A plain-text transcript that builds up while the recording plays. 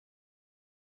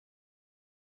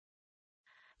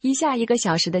以下1个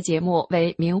小时的节目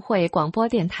为明慧广播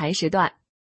电台时段。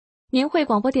明慧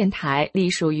广播电台隶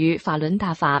属于法轮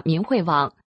大法明慧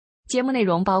网，节目内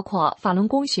容包括法轮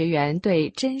功学员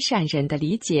对真善忍的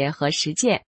理解和实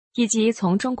践，以及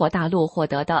从中国大陆获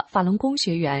得的法轮功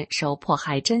学员受迫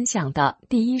害真相的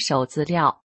第一手资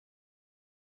料。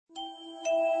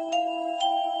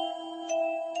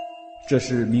这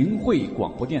是明慧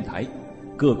广播电台，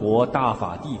各国大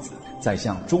法弟子在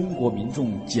向中国民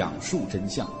众讲述真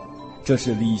相，这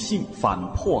是理性反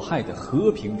迫害的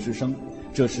和平之声，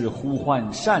这是呼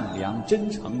唤善良真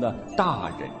诚的大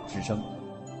忍之声。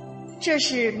这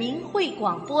是明慧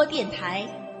广播电台，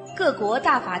各国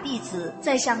大法弟子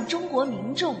在向中国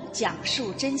民众讲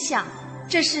述真相，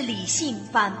这是理性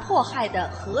反迫害的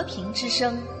和平之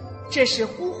声，这是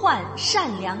呼唤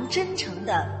善良真诚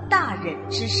的大忍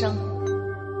之声。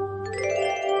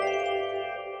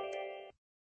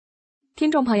听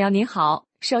众朋友您好，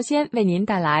首先为您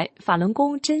带来法轮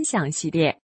功真相系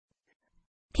列。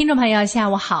听众朋友下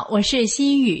午好，我是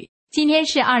心雨，今天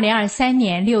是2023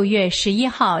年6月11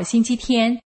号星期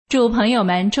天，祝朋友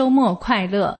们周末快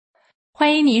乐。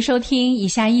欢迎您收听以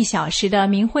下1小时的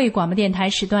明慧广播电台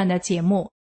时段的节目。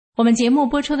我们节目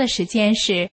播出的时间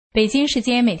是北京时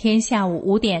间每天下午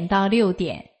5点到6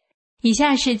点。以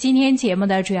下是今天节目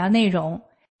的主要内容，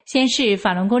先是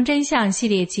法轮功真相系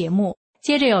列节目，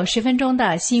接着有10分钟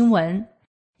的新闻。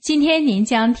今天您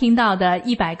将听到的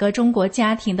100个中国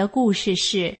家庭的故事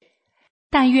是：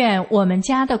但愿我们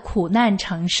家的苦难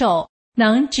承受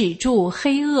能止住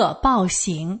黑恶暴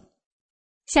行。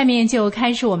下面就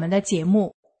开始我们的节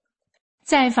目。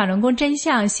在法轮功真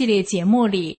相系列节目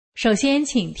里，首先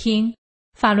请听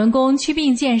法轮功祛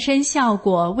病健身效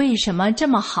果为什么这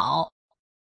么好。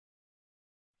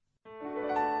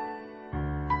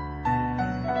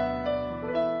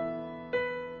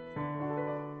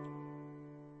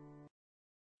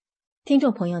听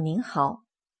众朋友您好，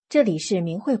这里是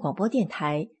明慧广播电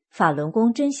台法轮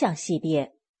功真相系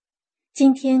列。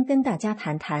今天跟大家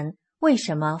谈谈为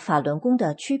什么法轮功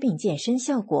的祛病健身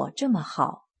效果这么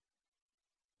好。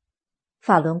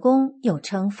法轮功又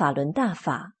称法轮大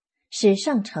法，是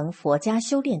上乘佛家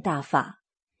修炼大法，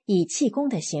以气功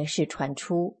的形式传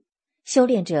出，修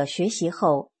炼者学习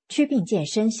后祛病健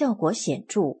身效果显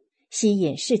著，吸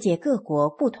引世界各国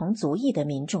不同族裔的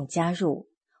民众加入，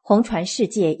红传世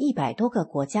界100多个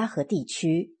国家和地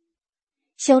区。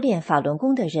修炼法轮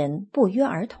功的人不约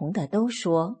而同的都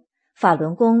说，法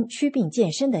轮功祛病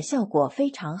健身的效果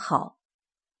非常好。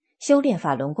修炼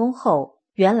法轮功后，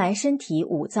原来身体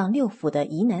5脏6腑的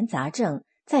疑难杂症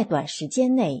在短时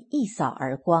间内一扫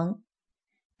而光。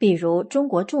比如中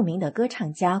国著名的歌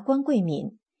唱家关桂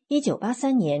敏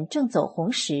，1983年正走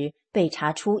红时被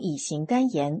查出乙型肝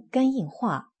炎、肝硬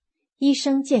化，医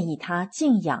生建议他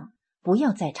静养，不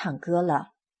要再唱歌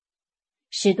了。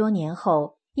10多年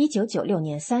后，1996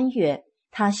年3月，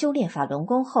他修炼法轮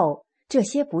功后，这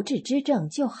些不治之症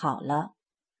就好了。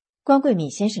关桂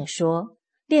敏先生说，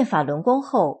练法轮功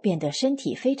后变得身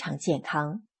体非常健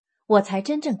康，我才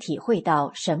真正体会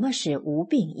到什么是无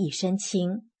病一身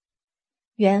轻。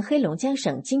原黑龙江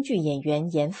省京剧演员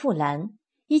严复兰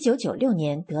，1996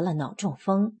年得了脑中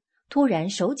风，突然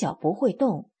手脚不会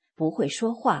动，不会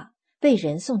说话，被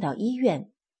人送到医院。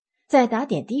在打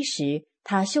点滴时，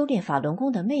他修炼法轮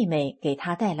功的妹妹给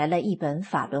他带来了一本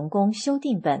法轮功修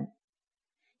订本。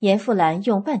严复兰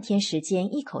用半天时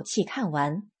间一口气看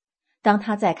完，当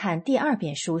他在看第2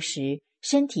遍书时，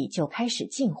身体就开始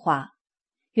净化。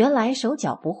原来手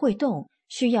脚不会动，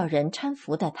需要人搀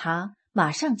扶的他，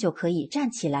马上就可以站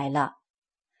起来了。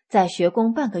在学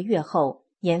功半个月后，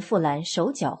严复兰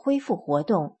手脚恢复活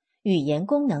动，语言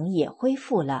功能也恢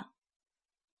复了。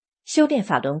修炼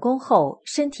法轮功后，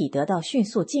身体得到迅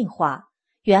速净化，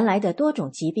原来的多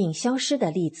种疾病消失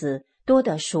的例子多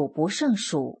得数不胜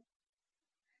数。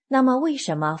那么为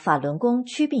什么法轮功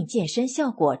祛病健身效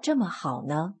果这么好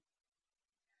呢？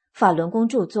法轮功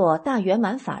著作《大圆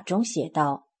满法》中写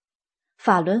道，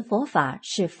法轮佛法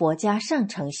是佛家上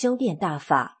乘修炼大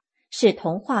法，是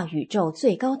同化宇宙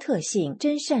最高特性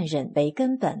真善忍为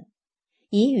根本，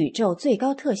以宇宙最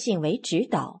高特性为指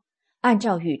导，按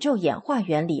照宇宙演化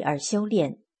原理而修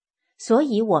炼，所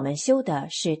以我们修的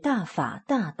是大法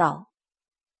大道。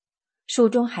书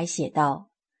中还写道，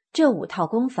这5套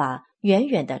功法远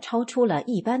远地超出了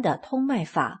一般的通脉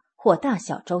法或大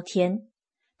小周天，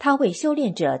它为修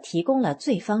炼者提供了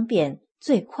最方便、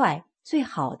最快、最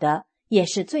好的，也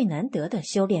是最难得的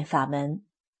修炼法门。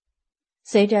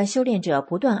随着修炼者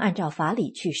不断按照法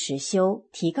理去实修，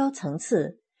提高层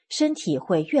次，身体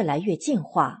会越来越净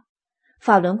化。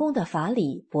法轮功的法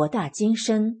理博大精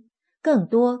深，更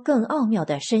多更奥妙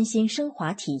的身心升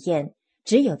华体验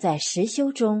只有在实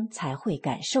修中才会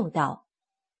感受到。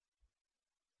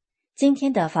今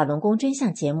天的法轮功真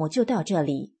相节目就到这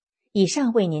里，以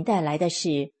上为您带来的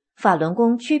是法轮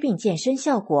功祛病健身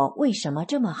效果为什么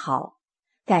这么好？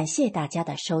感谢大家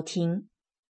的收听。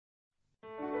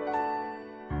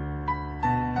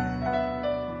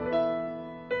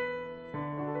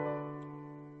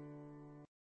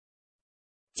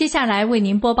接下来为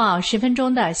您播报10分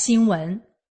钟的新闻。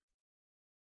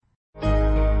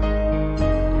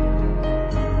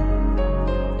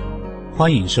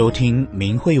欢迎收听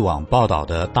明慧网报道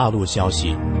的大陆消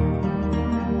息。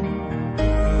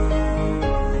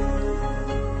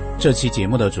这期节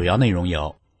目的主要内容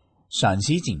有：陕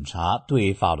西警察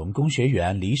对法轮功学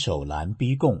员李守兰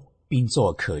逼供，并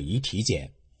做可疑体检；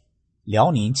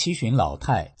辽宁七旬老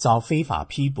太遭非法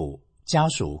批捕，家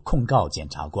属控告检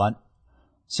察官。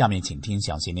下面请听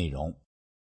详细内容。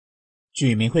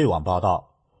据明慧网报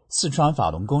道，四川法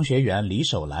轮功学员李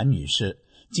守兰女士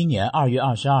今年2月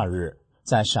22日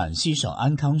在陕西省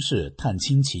安康市探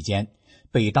亲期间，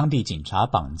被当地警察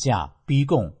绑架逼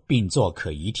供，并做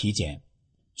可疑体检。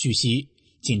据悉，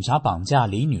警察绑架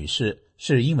李女士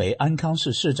是因为安康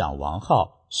市市长王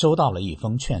浩收到了一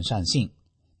封劝善信。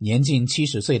年近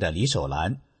70岁的李守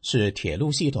兰是铁路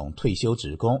系统退休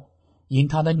职工，因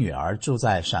他的女儿住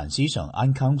在陕西省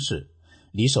安康市，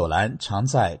李守兰常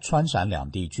在川陕两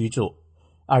地居住。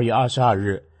2月22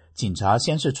日，警察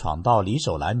先是闯到李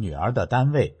守兰女儿的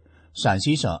单位陕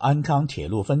西省安康铁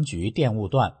路分局电务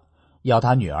段，要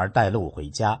他女儿带路回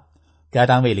家。该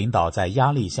单位领导在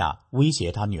压力下威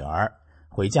胁他女儿，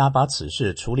回家把此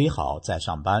事处理好再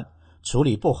上班，处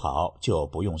理不好就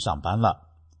不用上班了。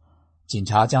警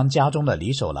察将家中的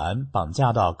李守兰绑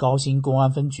架到高新公安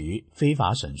分局非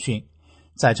法审讯，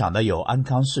在场的有安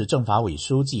康市政法委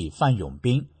书记范永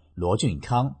斌、罗俊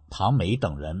康、唐梅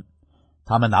等人。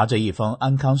他们拿着一封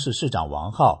安康市市长王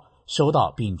浩收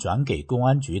到并转给公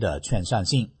安局的劝善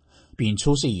信，并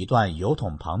出示一段邮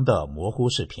筒旁的模糊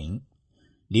视频。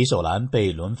李守兰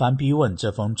被轮番逼问这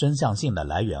封真相信的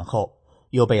来源后，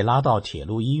又被拉到铁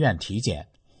路医院体检，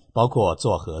包括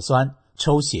做核酸、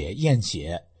抽血、验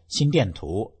血、心电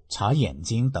图、查眼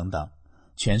睛等等。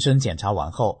全身检查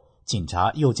完后，警察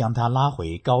又将他拉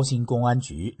回高新公安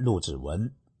局录指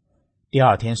纹。第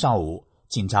二天上午，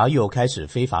警察又开始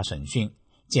非法审讯，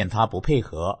见他不配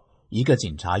合，一个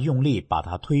警察用力把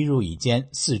他推入一间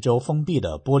四周封闭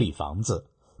的玻璃房子，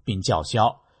并叫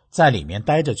嚣在里面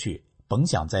待着去，甭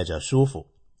想在这舒服。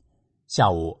下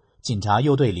午，警察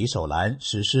又对李守兰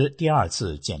实施第二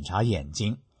次检查眼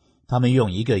睛，他们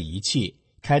用一个仪器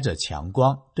开着强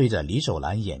光对着李守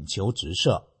兰眼球直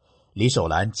射，李守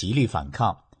兰极力反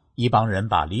抗，一帮人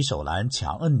把李守兰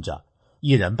强摁着，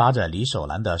一人扒着李守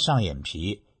兰的上眼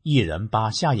皮，一人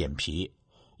扒下眼皮，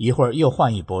一会儿又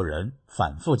换一拨人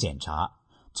反复检查，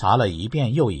查了一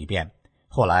遍又一遍，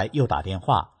后来又打电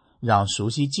话让熟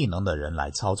悉技能的人来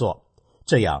操作，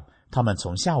这样他们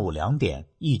从下午2点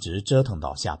一直折腾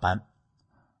到下班。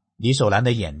李守兰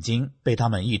的眼睛被他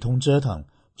们一通折腾，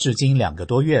至今2个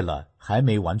多月了，还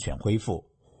没完全恢复。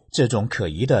这种可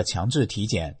疑的强制体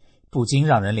检不禁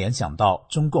让人联想到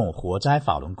中共活摘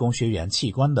法轮功学员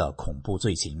器官的恐怖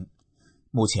罪行。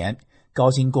目前，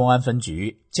高新公安分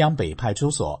局、江北派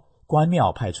出所、关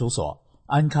庙派出所、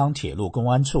安康铁路公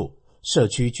安处、社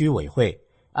区居委会、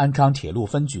安康铁路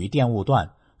分局电务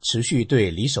段持续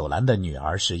对李守兰的女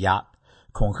儿施压，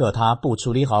恐吓她不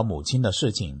处理好母亲的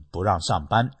事情不让上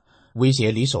班，威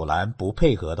胁李守兰不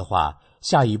配合的话，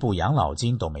下一步养老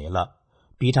金都没了，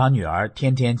逼他女儿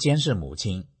天天监视母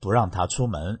亲，不让她出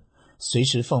门，随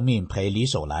时奉命陪李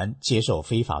守兰接受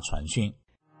非法传讯。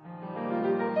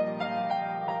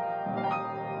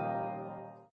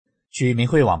据明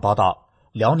慧网报道，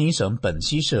辽宁省本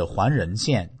溪市环仁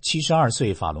县72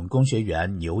岁法轮功学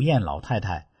员牛艳老太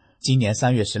太今年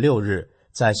3月16日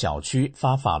在小区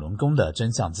发法轮功的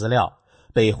真相资料，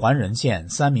被环仁县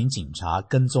3名警察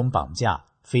跟踪绑架，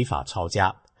非法抄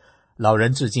家。老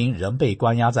人至今仍被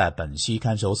关押在本溪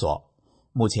看守所。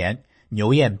目前，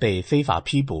牛艳被非法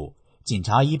批捕，警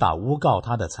察已把诬告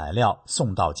他的材料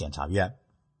送到检察院。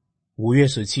5月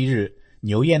17日，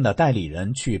牛艳的代理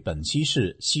人去本溪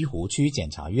市西湖区检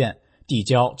察院递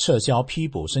交撤销批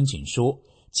捕申请书、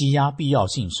羁押必要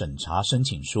性审查申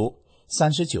请书、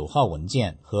39号文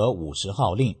件和50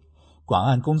号令。管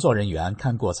案工作人员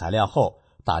看过材料后，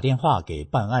打电话给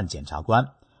办案检察官，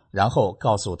然后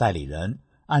告诉代理人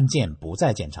案件不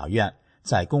在检察院，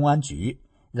在公安局，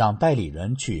让代理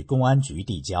人去公安局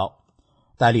递交。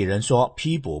代理人说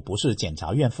批捕不是检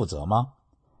察院负责吗？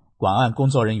管案工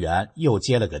作人员又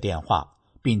接了个电话，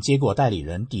并接过代理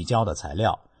人递交的材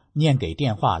料，念给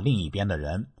电话另一边的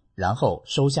人，然后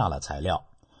收下了材料，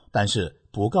但是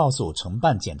不告诉承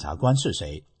办检察官是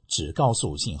谁，只告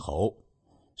诉姓侯。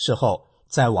事后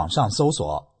在网上搜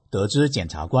索，得知检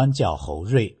察官叫侯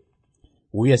瑞。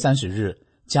5月30日，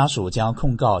家属将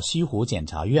控告西湖检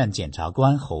察院检察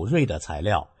官侯瑞的材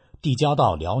料递交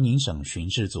到辽宁省巡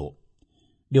视组。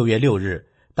6月6日，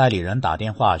代理人打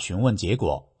电话询问结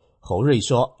果，侯瑞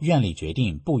说院里决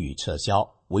定不予撤销，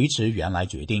维持原来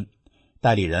决定。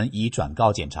代理人已转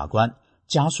告检察官，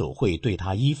家属会对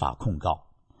他依法控告。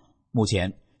目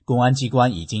前，公安机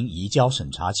关已经移交审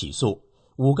查起诉，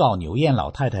诬告牛艳老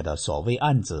太太的所谓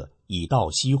案子已到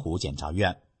西湖检察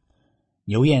院。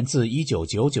牛艳自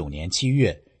1999年7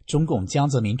月，中共江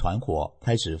泽民团伙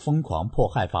开始疯狂迫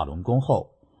害法轮功后，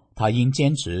他因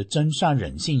坚持真善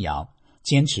忍信仰，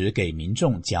坚持给民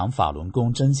众讲法轮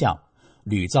功真相，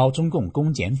屡遭中共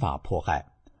公检法迫害。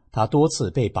他多次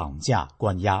被绑架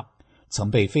关押，曾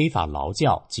被非法劳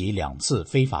教及2次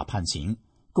非法判刑，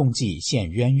共计现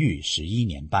冤狱11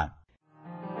年半。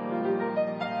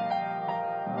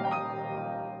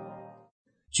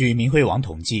据明慧网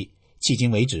统计，迄今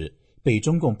为止，被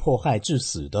中共迫害致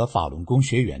死的法轮功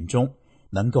学员中，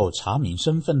能够查明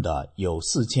身份的有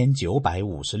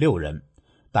4956人，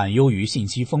但由于信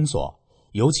息封锁，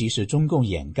尤其是中共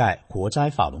掩盖活摘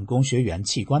法轮功学员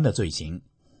器官的罪行，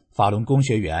法轮功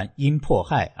学员因迫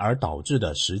害而导致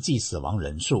的实际死亡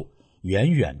人数远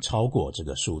远超过这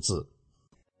个数字。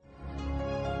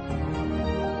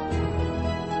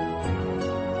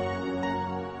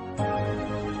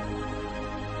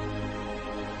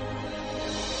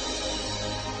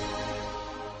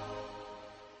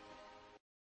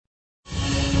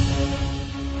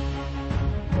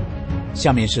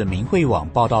下面是明慧网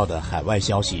报道的海外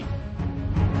消息。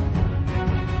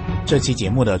这期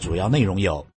节目的主要内容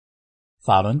有：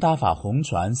法轮大法红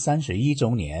传31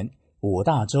周年，5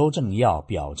大洲政要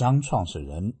表彰创始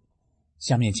人。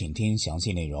下面请听详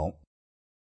细内容。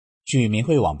据明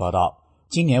慧网报道，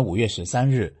今年5月13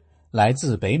日，来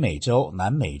自北美洲、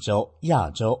南美洲、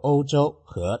亚洲、欧洲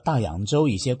和大洋洲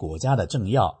一些国家的政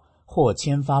要或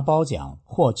签发褒奖，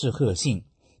或致贺信，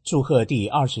祝贺第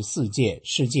24届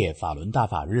世界法轮大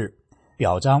法日，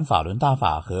表彰法轮大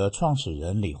法和创始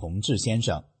人李洪志先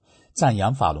生，赞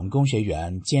扬法轮功学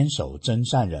员坚守真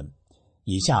善忍。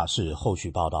以下是后续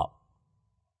报道。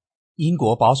英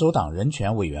国保守党人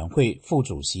权委员会副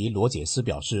主席罗杰斯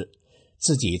表示，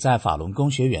自己在法轮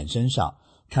功学员身上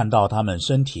看到他们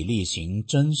身体力行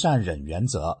真善忍原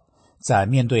则，在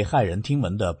面对骇人听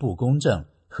闻的不公正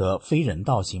和非人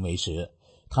道行为时，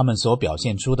他们所表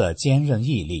现出的坚韧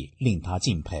毅力令他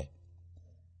敬佩。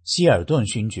希尔顿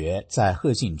勋爵在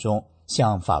贺信中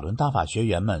向法轮大法学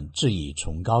员们致以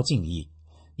崇高敬意，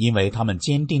因为他们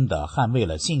坚定地捍卫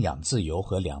了信仰自由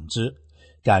和良知，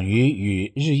敢于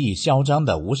与日益嚣张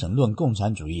的无神论共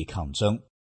产主义抗争。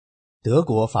德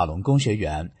国法轮功学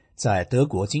员在德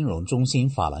国金融中心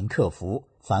法兰克福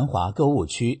繁华购物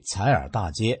区采尔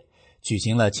大街举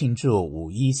行了庆祝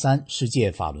513世界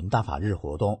法轮大法日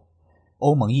活动。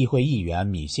欧盟议会议员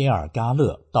米歇尔·嘎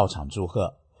勒到场祝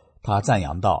贺，他赞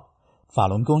扬道，法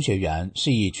轮功学员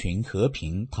是一群和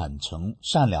平、坦诚、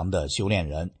善良的修炼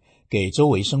人，给周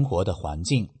围生活的环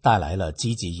境带来了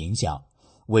积极影响，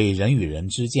为人与人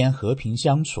之间和平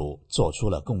相处做出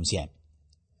了贡献。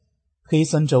黑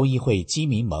森州议会基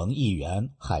民盟议员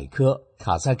海科·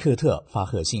卡塞克特发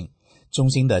贺信，衷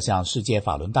心地向世界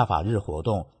法轮大法日活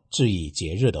动致以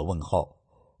节日的问候。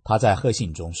他在贺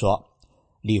信中说，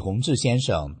李洪志先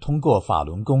生通过法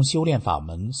轮功修炼法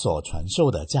门所传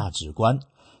授的价值观，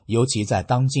尤其在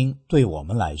当今对我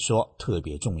们来说特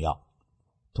别重要。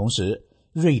同时，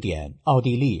瑞典、奥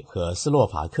地利和斯洛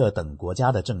伐克等国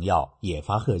家的政要也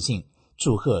发贺信，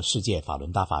祝贺世界法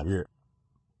轮大法日。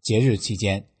节日期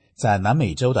间，在南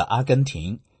美洲的阿根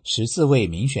廷，14位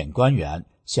民选官员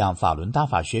向法轮大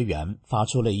法学员发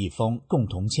出了一封共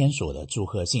同签署的祝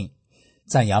贺信，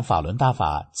赞扬法轮大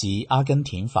法及阿根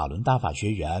廷法轮大法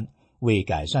学员为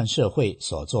改善社会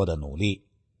所做的努力。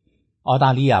澳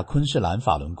大利亚昆士兰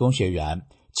法轮功学员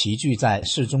齐聚在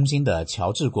市中心的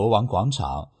乔治国王广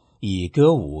场，以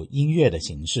歌舞音乐的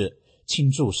形式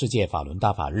庆祝世界法轮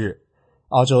大法日。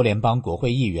澳洲联邦国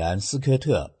会议员斯科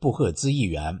特·布赫兹议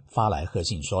员发来贺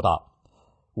信说道，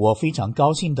我非常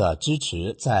高兴地支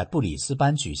持在布里斯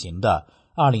班举行的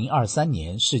2023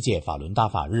年世界法轮大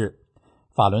法日。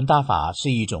法轮大法是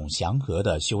一种祥和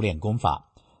的修炼功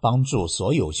法，帮助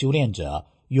所有修炼者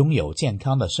拥有健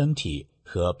康的身体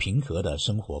和平和的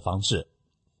生活方式。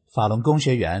法轮功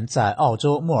学员在澳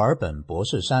洲墨尔本博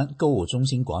士山购物中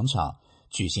心广场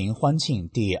举行欢庆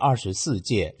第24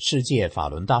届世界法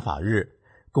轮大法日，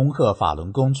恭贺法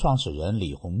轮功创始人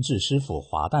李洪志师傅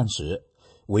华诞时，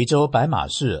维州白马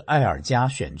市艾尔加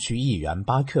选区议员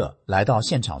巴克来到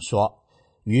现场说，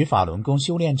与法轮功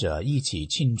修炼者一起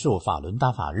庆祝法轮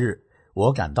大法日，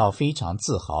我感到非常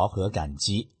自豪和感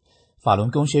激。法轮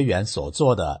功学员所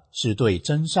做的是对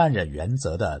真善忍原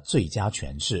则的最佳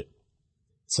诠释。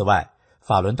此外，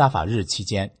法轮大法日期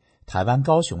间，台湾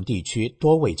高雄地区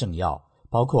多位政要，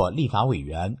包括立法委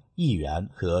员、议员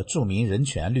和著名人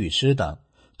权律师等，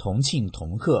同庆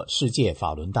同贺世界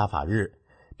法轮大法日，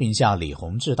并向李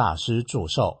洪志大师祝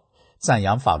寿，赞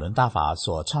扬法轮大法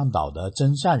所倡导的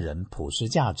真善忍普世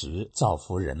价值，造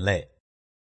福人类。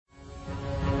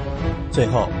最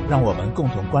后，让我们共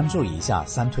同关注一下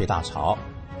三退大潮。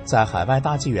在海外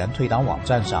大纪元退党网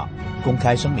站上公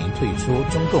开声明退出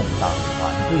中共党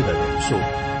团队的人数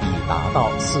已达到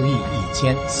4亿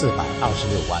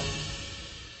1426万。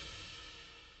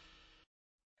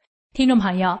听众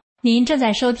朋友，您正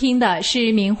在收听的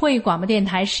是明慧广播电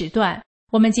台时段，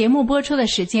我们节目播出的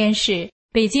时间是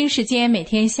北京时间每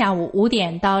天下午5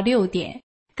点到6点。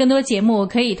更多节目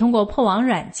可以通过破网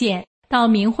软件到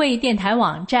明慧电台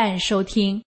网站收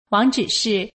听，网址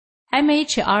是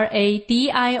mhradio.org。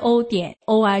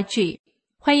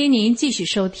 欢迎您继续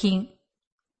收听。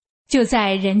就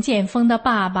在任建峰的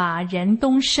爸爸任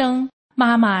东升、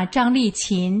妈妈张丽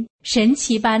琴神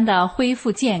奇般的恢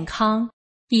复健康，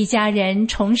一家人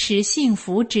重拾幸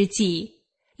福之际，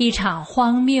一场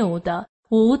荒谬的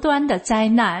无端的灾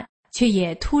难却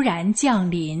也突然降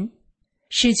临。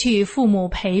失去父母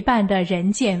陪伴的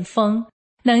任建峰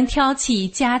能挑起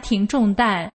家庭重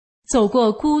担，走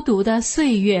过孤独的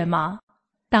岁月吗？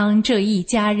当这一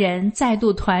家人再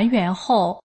度团圆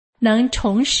后，能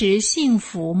重拾幸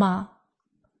福吗？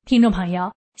听众朋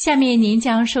友，下面您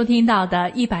将收听到的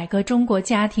100个中国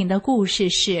家庭的故事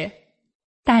是：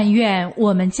但愿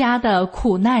我们家的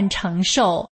苦难承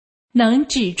受能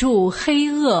止住黑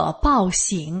恶暴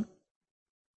行。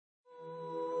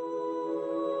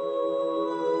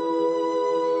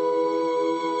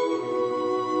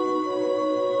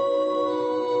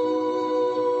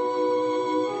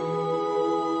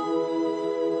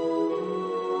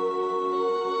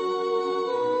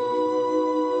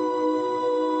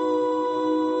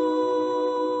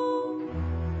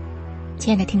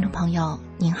亲爱的听众朋友，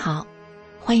您好，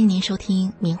欢迎您收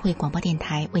听明慧广播电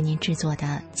台为您制作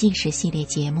的纪实系列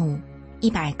节目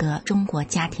《100个中国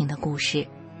家庭的故事》。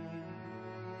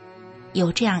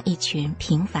有这样一群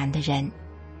平凡的人，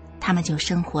他们就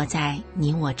生活在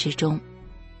你我之中，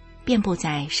遍布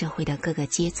在社会的各个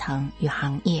阶层与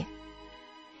行业。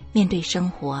面对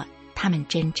生活，他们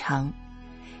真诚；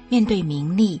面对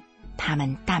名利，他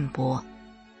们淡泊。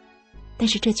但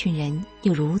是这群人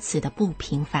又如此的不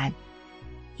平凡，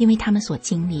因为他们所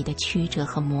经历的曲折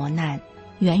和磨难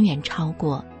远远超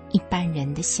过一般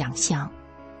人的想象。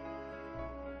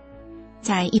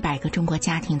在100个中国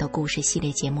家庭的故事系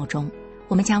列节目中，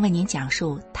我们将为您讲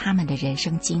述他们的人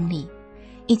生经历，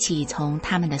一起从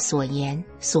他们的所言、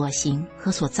所行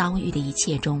和所遭遇的一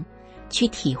切中，去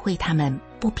体会他们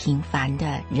不平凡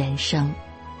的人生。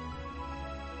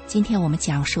今天我们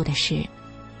讲述的是，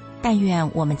但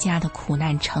愿我们家的苦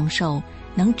难承受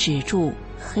能止住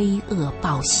黑恶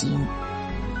暴行。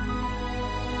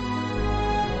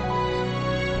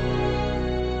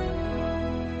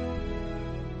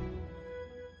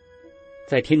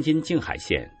在天津静海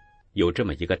县有这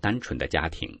么一个单纯的家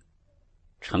庭，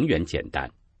成员简单，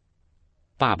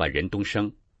爸爸任东升，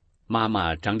妈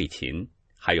妈张丽琴，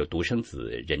还有独生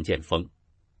子任建峰。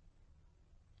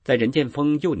在任建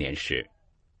峰幼年时，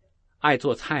爱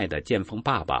做菜的建峰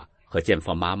爸爸和建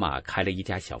峰妈妈开了一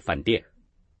家小饭店。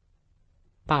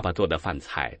爸爸做的饭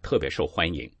菜特别受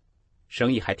欢迎，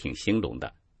生意还挺兴隆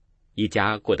的，一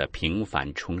家过得平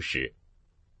凡充实。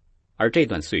而这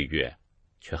段岁月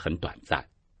却很短暂。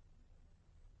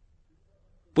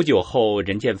不久后，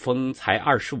任建峰才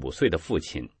25岁的父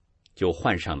亲就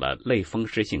患上了类风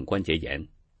湿性关节炎，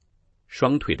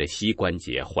双腿的膝关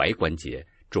节、踝关节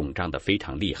肿胀得非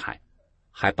常厉害，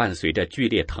还伴随着剧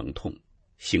烈疼痛，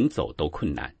行走都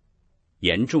困难，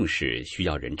严重时需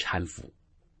要人搀扶。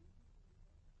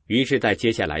于是在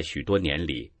接下来许多年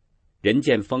里，任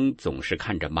建峰总是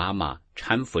看着妈妈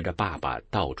搀扶着爸爸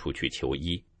到处去求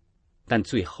医，但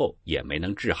最后也没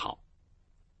能治好。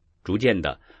逐渐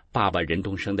的，爸爸任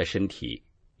东升的身体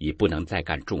已不能再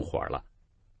干重活了。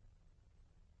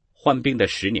患病的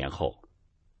10年后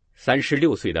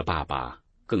，36岁的爸爸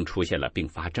更出现了并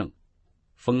发症，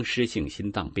风湿性心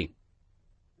脏病。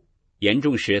严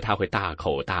重时他会大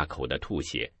口大口的吐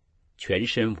血，全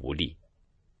身无力。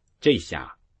这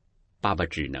下爸爸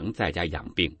只能在家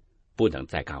养病，不能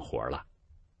再干活了。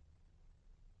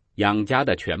养家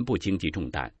的全部经济重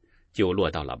担就落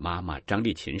到了妈妈张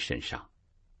丽琴身上，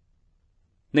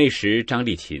那时张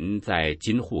丽琴在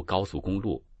京沪高速公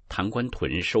路塘关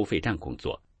屯收费站工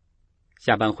作，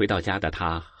下班回到家的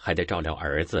她还得照料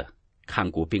儿子，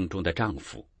看顾病重的丈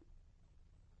夫。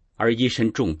而一身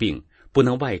重病不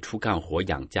能外出干活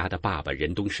养家的爸爸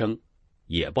任东升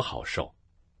也不好受，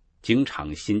经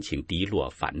常心情低落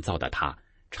烦躁的他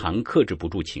常克制不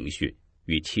住情绪，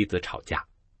与妻子吵架。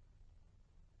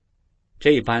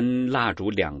这般蜡烛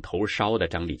两头烧的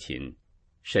张丽琴，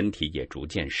身体也逐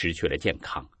渐失去了健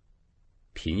康，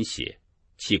贫血、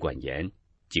气管炎、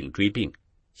颈椎病、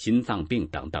心脏病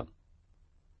等等。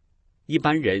一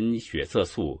般人血色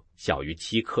素小于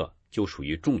7克就属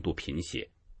于重度贫血，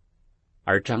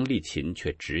而张丽琴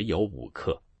却只有5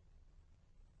克。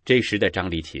这时的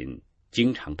张丽琴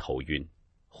经常头晕，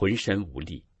浑身无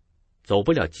力，走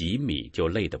不了几米就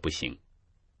累得不行。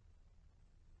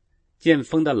建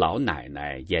丰的老奶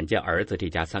奶眼见儿子这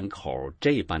家3口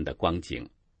这般的光景，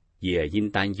也因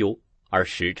担忧而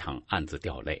时常暗自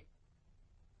掉泪。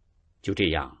就这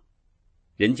样，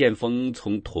任建丰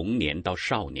从童年到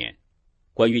少年，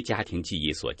关于家庭记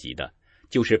忆所及的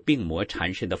就是病魔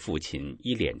缠身的父亲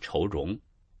一脸愁容，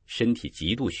身体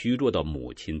极度虚弱的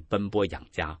母亲奔波养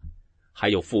家，还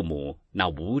有父母那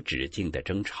无止境的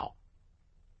争吵。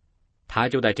他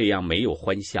就在这样没有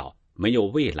欢笑、没有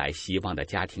未来希望的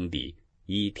家庭里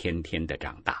一天天的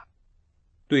长大。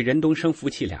对任东升夫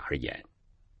妻俩而言，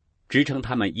支撑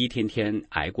他们一天天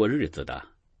挨过日子的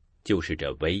就是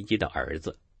这唯一的儿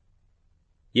子。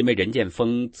因为任建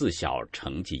丰自小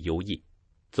成绩优异，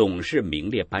总是名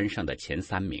列班上的前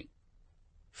3名，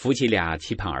夫妻俩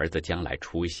期盼儿子将来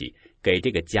出息，给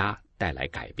这个家带来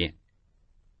改变。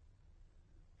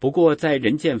不过在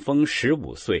任建丰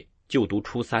15岁就读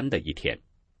初3的一天，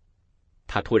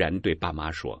他突然对爸妈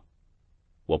说：“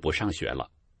我不上学了。”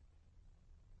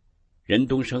任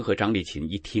东升和张丽琴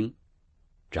一听，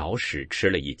着实吃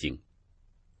了一惊，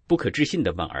不可置信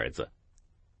地问儿子：“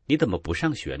你怎么不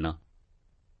上学呢？”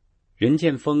任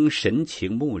建丰神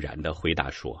情木然地回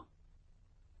答说：“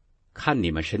看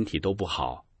你们身体都不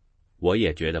好，我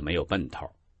也觉得没有奔头。”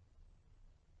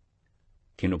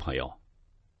听众朋友，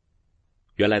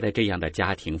原来在这样的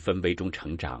家庭氛围中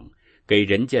成长，给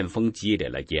任建丰积累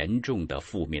了严重的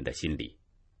负面的心理。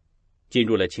进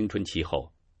入了青春期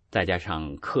后，再加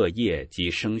上课业及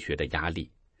升学的压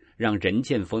力，让任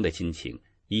建丰的心情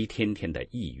一天天的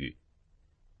抑郁。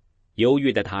忧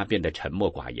郁的他变得沉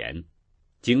默寡言，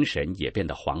精神也变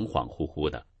得恍恍惚惚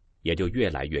的，也就越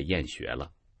来越厌学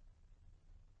了。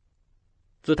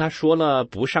自他说了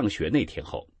不上学那天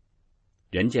后，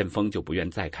任建丰就不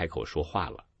愿再开口说话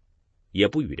了，也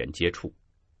不与人接触，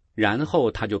然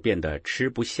后他就变得吃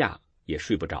不下也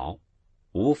睡不着，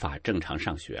无法正常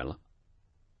上学了。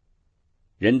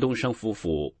任东升夫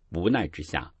妇无奈之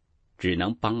下，只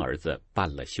能帮儿子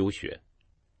办了休学。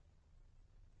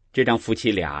这让夫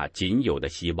妻俩仅有的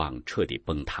希望彻底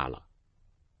崩塌了。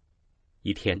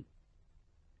一天，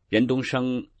任东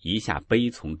升一下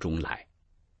悲从中来，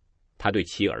他对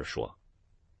妻儿说：“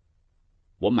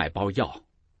我买包药，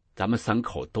咱们3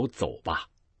口都走吧，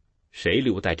谁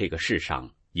留在这个世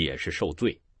上也是受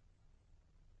罪。”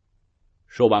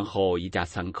说完后，一家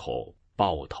3口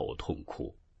抱头痛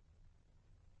哭。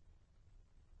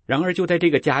然而就在这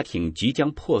个家庭即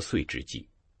将破碎之际，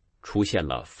出现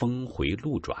了峰回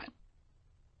路转。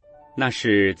那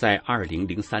是在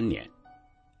2003年，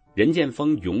任建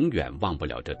丰永远忘不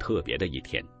了这特别的一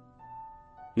天。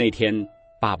那天，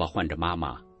爸爸唤着妈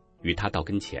妈与他到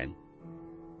跟前，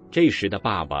这时的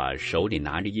爸爸手里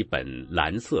拿着一本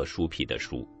蓝色书皮的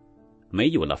书，没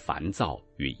有了烦躁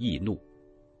与易怒，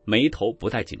眉头不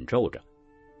再紧皱着，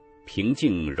平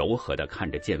静柔和地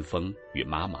看着建丰与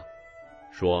妈妈，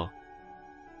说：“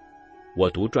我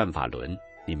读转法轮，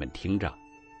你们听着。”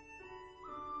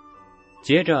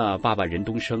接着爸爸任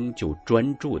东升就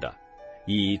专注地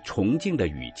以崇敬的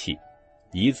语气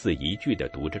一字一句地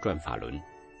读着转法轮。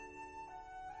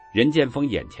任建丰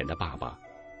眼前的爸爸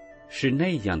是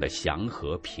那样的祥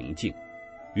和平静，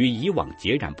与以往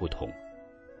截然不同。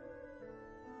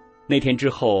那天之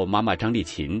后，妈妈张丽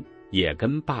琴也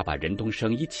跟爸爸任东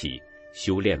升一起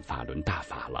修炼法轮大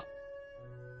法了。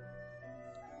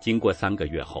经过3个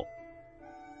月后，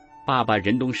爸爸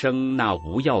任东升那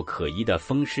无药可医的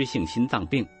风湿性心脏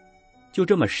病，就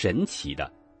这么神奇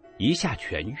的一下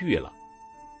痊愈了，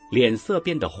脸色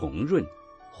变得红润，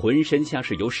浑身像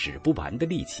是有使不完的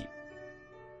力气。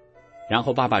然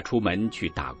后爸爸出门去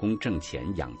打工挣钱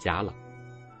养家了，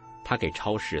他给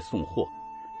超市送货，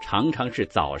常常是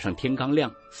早上天刚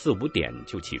亮4、5点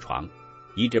就起床，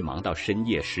一直忙到深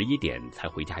夜11点才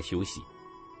回家休息。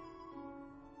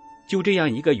就这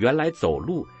样一个原来走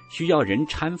路需要人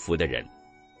搀扶的人，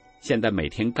现在每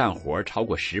天干活超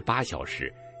过18小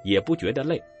时，也不觉得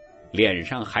累，脸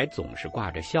上还总是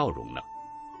挂着笑容呢。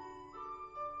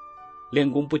练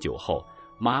功不久后，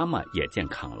妈妈也健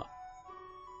康了。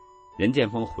任建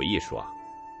峰回忆说，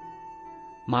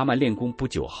妈妈练功不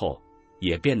久后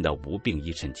也变得无病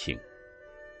一身轻，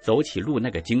走起路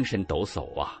那个精神抖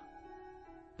擞啊。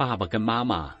爸爸跟妈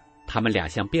妈他们俩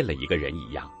像变了一个人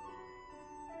一样。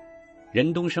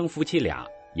任东升夫妻俩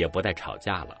也不再吵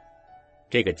架了，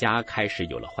这个家开始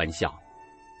有了欢笑。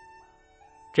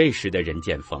这时的任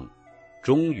建峰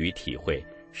终于体会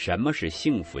什么是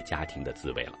幸福家庭的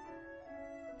滋味了。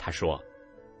他说，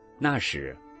那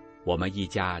时我们一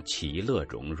家其乐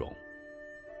融融。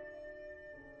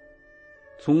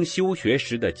从休学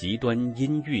时的极端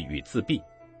阴郁与自闭，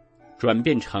转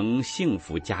变成幸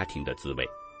福家庭的滋味，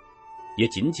也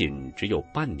仅仅只有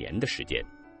半年的时间。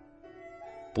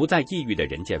不再抑郁的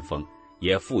任建峰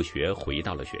也复学回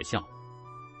到了学校。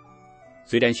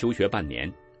虽然休学半年，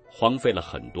荒废了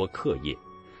很多课业，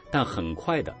但很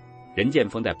快的，任建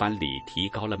峰在班里提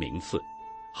高了名次，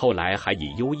后来还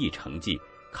以优异成绩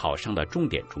考上了重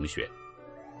点中学。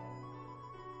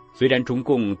虽然中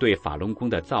共对法轮功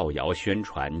的造谣宣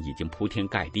传已经铺天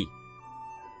盖地，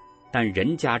但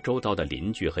任家周遭的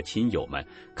邻居和亲友们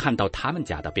看到他们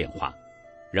家的变化，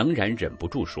仍然忍不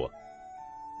住说，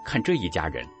看这一家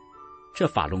人，这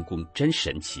法轮功真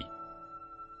神奇。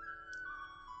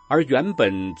而原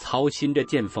本操心着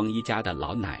建峰一家的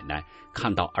老奶奶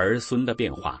看到儿孙的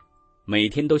变化，每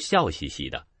天都笑嘻嘻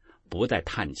的，不再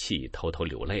叹气偷偷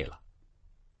流泪了。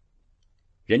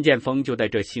任建峰就在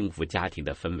这幸福家庭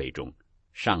的氛围中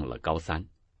上了高3。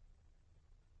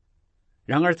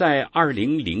然而在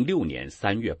2006年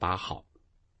3月8号，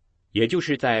也就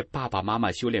是在爸爸妈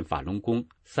妈修炼法轮功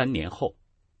3年后，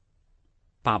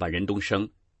爸爸任东升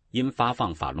因发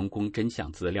放法轮功真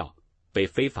相资料被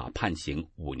非法判刑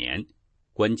5年，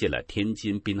关进了天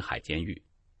津滨海监狱。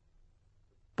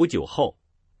不久后，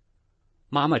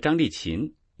妈妈张丽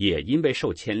琴也因为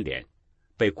受牵连，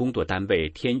被工作单位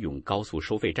天永高速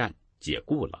收费站解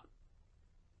雇了。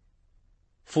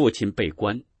父亲被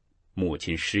关，母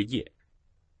亲失业。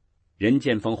任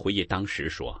建峰回忆当时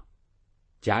说，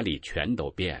家里全都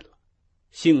变了，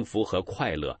幸福和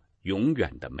快乐永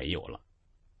远的没有了。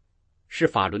是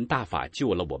法轮大法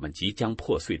救了我们即将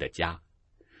破碎的家，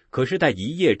可是在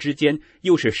一夜之间，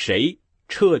又是谁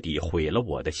彻底毁了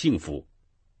我的幸福？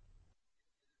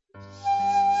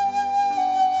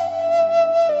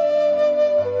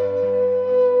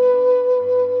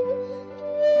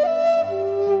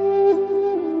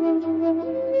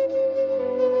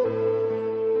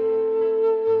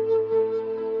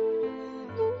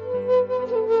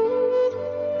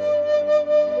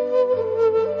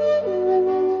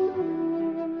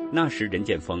那时任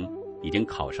建峰已经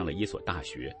考上了一所大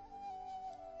学，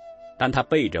但他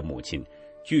背着母亲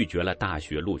拒绝了大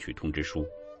学录取通知书。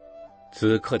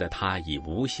此刻的他已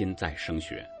无心再升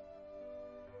学。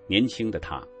年轻的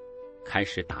他开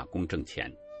始打工挣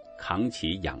钱，扛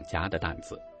起养家的担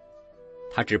子。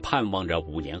他只盼望着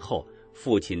5年后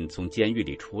父亲从监狱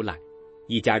里出来，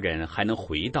一家人还能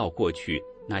回到过去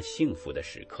那幸福的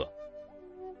时刻。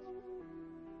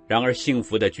然而幸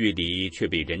福的距离却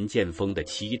比任建峰的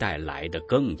期待来得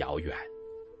更遥远。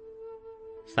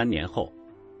3年后，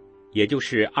也就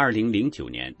是2009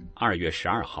年2月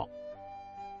12号，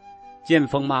建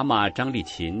峰妈妈张丽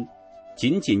琴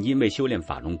仅仅因为修炼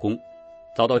法轮功，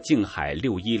遭到静海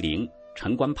610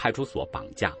城关派出所绑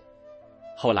架，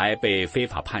后来被非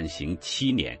法判刑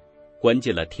7年，关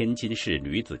进了天津市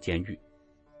女子监狱。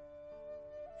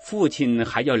父亲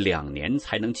还要2年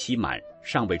才能期满，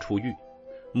尚未出狱，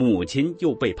母亲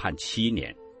又被判7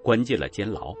年，关进了监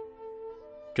牢。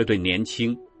这对年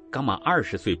轻刚满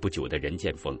20岁不久的任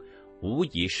建峰无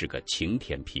疑是个晴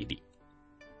天霹雳。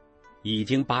已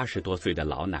经80多岁的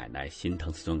老奶奶心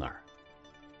疼孙儿，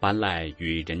搬来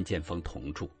与任建峰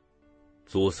同住，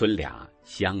祖孙俩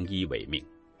相依为命。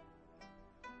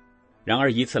然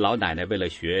而一次，老奶奶为了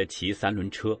学骑3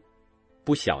轮车，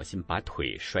不小心把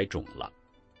腿摔肿了。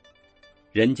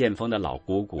任建峰的老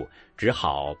姑姑只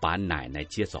好把奶奶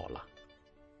接走了，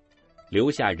留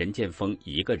下任建峰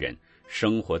一个人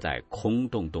生活在空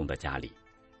洞洞的家里。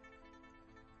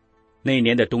那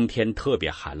年的冬天特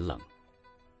别寒冷，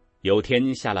有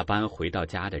天下了班回到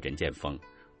家的任建峰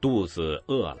肚子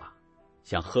饿了，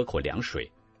想喝口凉水，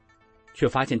却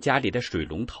发现家里的水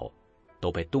龙头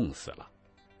都被冻死了。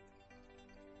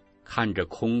看着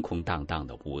空空荡荡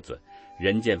的屋子，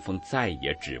任建峰再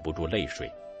也止不住泪水，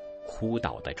哭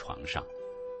倒在床上。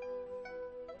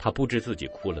他不知自己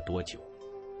哭了多久，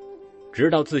直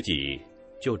到自己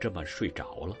就这么睡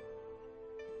着了。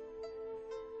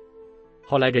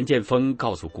后来任建锋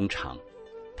告诉工厂，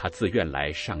他自愿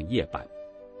来上夜班。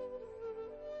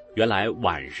原来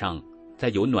晚上在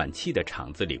有暖气的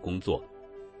厂子里工作，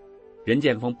任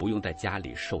建锋不用在家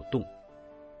里受冻，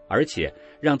而且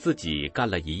让自己干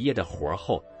了一夜的活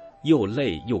后，又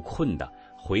累又困的，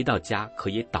回到家可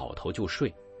以倒头就睡，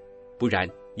不然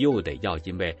又得要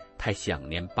因为太想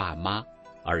念爸妈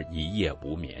而一夜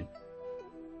无眠。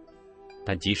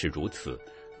但即使如此，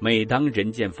每当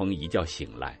任建锋一觉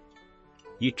醒来，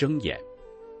一睁眼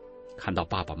看到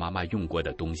爸爸妈妈用过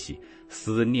的东西，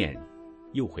思念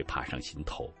又会爬上心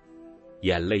头，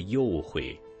眼泪又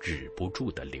会止不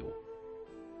住地流。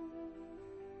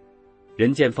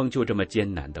任建锋就这么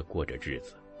艰难地过着日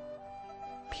子，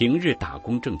平日打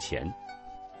工挣钱，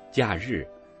假日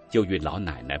就与老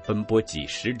奶奶奔波几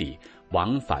十里，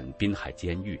往返滨海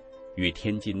监狱与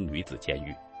天津女子监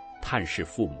狱，探视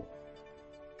父母。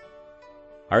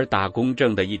而打工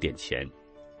挣的一点钱，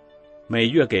每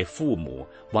月给父母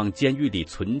往监狱里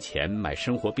存钱买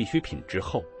生活必需品之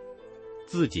后，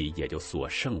自己也就所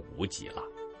剩无几了。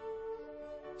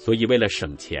所以为了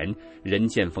省钱，任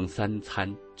建锋3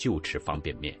餐就吃方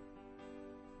便面。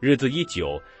日子一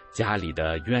久，家里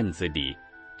的院子里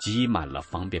积满了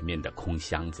方便面的空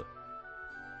箱子。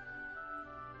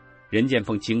任建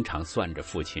锋经常算着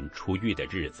父亲出狱的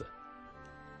日子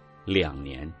，2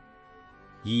年、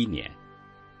1年、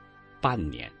半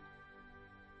年。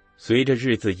随着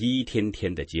日子一天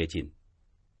天的接近，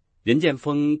任建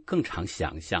锋更常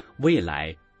想象未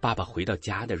来爸爸回到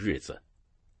家的日子。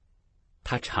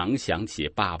他常想起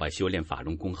爸爸修炼法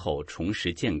轮功后重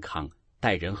拾健康，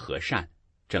待人和善，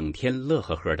整天乐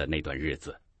呵呵的那段日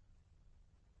子。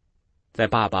在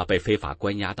爸爸被非法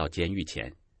关押到监狱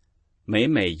前，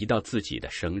每一到自己的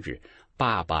生日，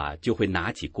爸爸就会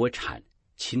拿起锅铲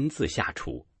亲自下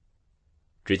厨。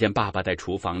只见爸爸在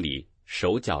厨房里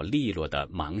手脚利落的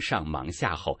忙上忙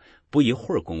下后，不一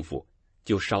会儿功夫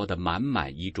就烧得满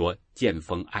满一桌建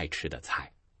锋爱吃的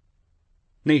菜。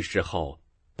那时候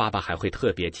爸爸还会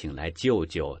特别请来舅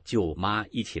舅舅妈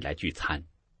一起来聚餐，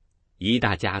一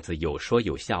大家子有说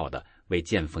有笑的为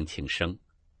建锋庆生。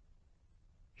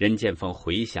任建锋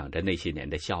回想着那些年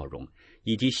的笑容，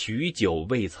以及许久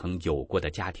未曾有过的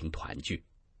家庭团聚，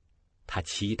他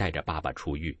期待着爸爸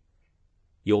出狱，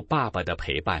有爸爸的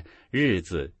陪伴，日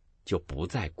子就不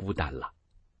再孤单了。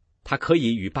他可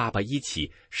以与爸爸一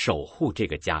起守护这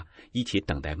个家，一起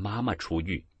等待妈妈出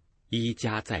狱，一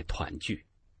家再团聚。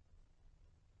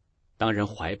当人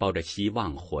怀抱着希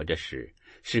望活着时，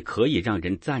是可以让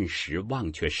人暂时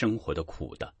忘却生活的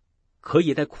苦的，可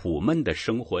以在苦闷的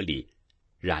生活里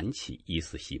燃起一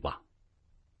丝希望。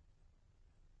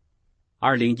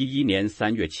2011年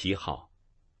3月7号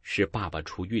是爸爸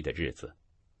出狱的日子。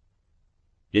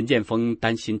任建锋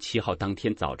担心7号当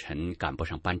天早晨赶不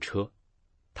上班车，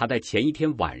他在前一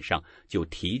天晚上就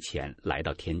提前来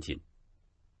到天津。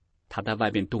他在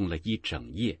外面冻了一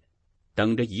整夜，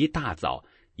等着一大早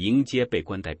迎接被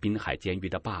关在滨海监狱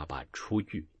的爸爸出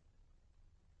狱。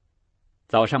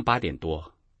早上8点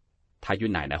多，他与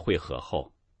奶奶会合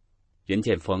后，任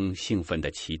建锋兴奋地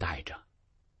期待着。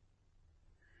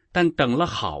但等了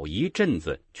好一阵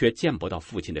子，却见不到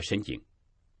父亲的身影。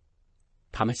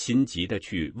他们心急地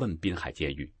去问滨海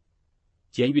监狱，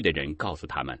监狱的人告诉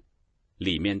他们，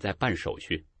里面在办手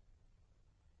续。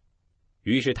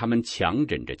于是他们强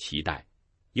忍着期待，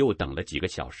又等了几个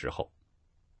小时后，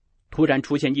突然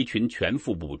出现一群全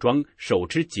副武装、手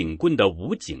持警棍的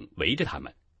武警围着他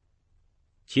们。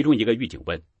其中一个狱警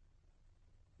问：“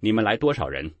你们来多少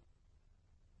人？”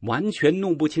完全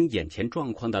弄不清眼前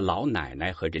状况的老奶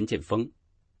奶和任建锋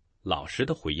老实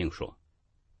的回应说：“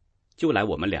就来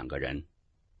我们2个人。”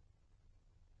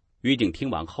狱警听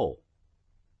完后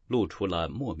露出了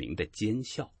莫名的奸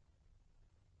笑。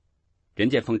任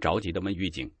建锋着急地问狱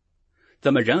警：“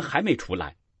怎么人还没出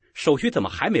来？手续怎么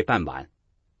还没办完？”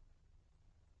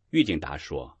狱警答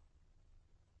说：“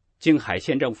静海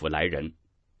县政府来人，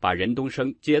把任东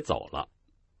升接走了。”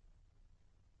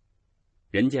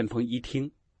任建锋一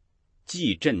听，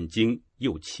既震惊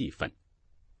又气愤，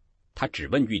他只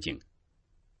问狱警：“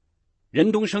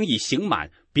任东升已刑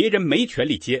满，别人没权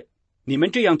利接，你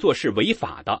们这样做是违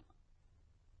法的。”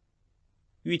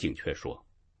狱警却说：“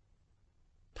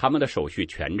他们的手续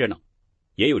全着呢，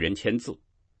也有人签字。”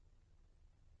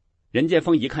任建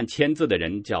锋一看签字的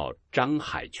人叫张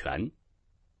海泉，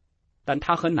但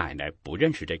他和奶奶不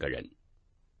认识这个人。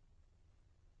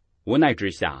无奈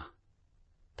之下，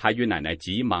他与奶奶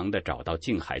急忙地找到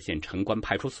静海县城关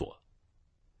派出所，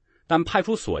但派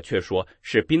出所却说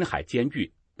是滨海监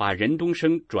狱把任东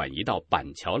升转移到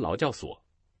板桥劳教所。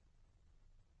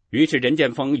于是任建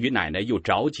锋与奶奶又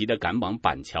着急地赶往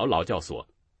板桥劳教所。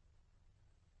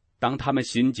当他们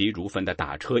心急如焚地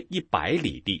打车100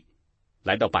里地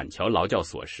来到板桥劳教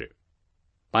所时，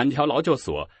板桥劳教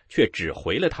所却只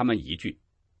回了他们一句：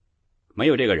没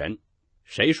有这个人，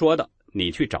谁说的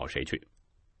你去找谁去。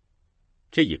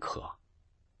这一刻，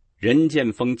任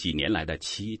剑锋几年来的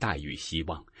期待与希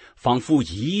望仿佛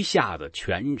一下子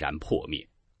全然破灭，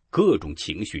各种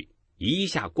情绪一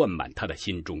下灌满他的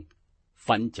心中，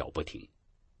翻搅不停。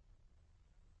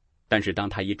但是当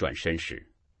他一转身时，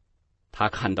他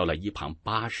看到了一旁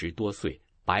80多岁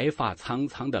白发苍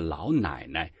苍的老奶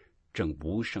奶正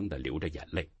无声地流着眼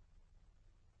泪。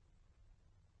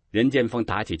任剑锋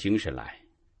打起精神来，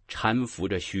搀扶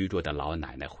着虚弱的老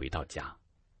奶奶回到家。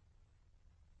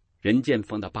任剑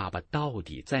锋的爸爸到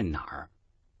底在哪儿？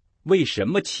为什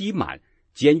么期满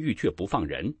监狱却不放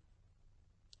人？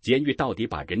监狱到底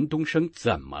把任东升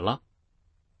怎么了？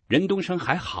任东升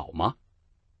还好吗？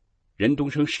任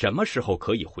东升什么时候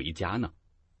可以回家呢？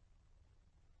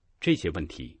这些问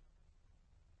题，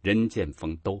任剑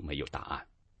锋都没有答案。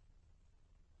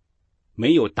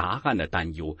没有答案的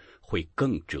担忧会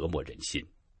更折磨人心。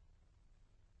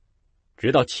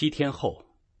直到7天后，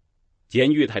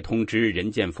监狱才通知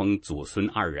任剑锋祖孙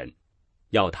2人，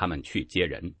要他们去接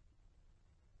人。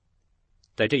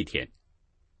在这一天，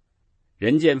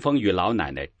任剑锋与老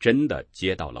奶奶真的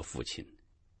接到了父亲。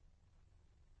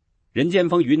任剑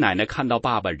锋与奶奶看到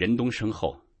爸爸任东升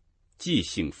后，既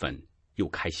兴奋又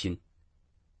开心。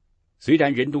虽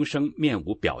然任东升面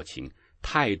无表情，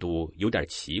态度有点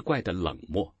奇怪的冷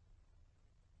漠。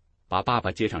把爸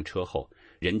爸接上车后，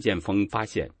任剑锋发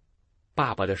现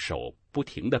爸爸的手不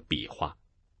停地比划，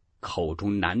口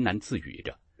中喃喃自语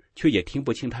着，却也听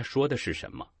不清他说的是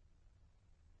什么。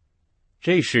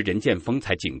这时任剑锋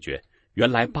才警觉，原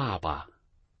来爸爸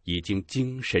已经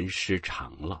精神失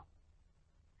常了。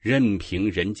任凭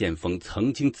任剑锋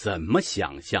曾经怎么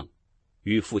想象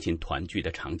与父亲团聚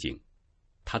的场景，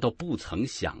他都不曾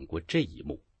想过这一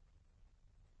幕。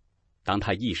当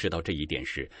他意识到这一点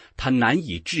时，他难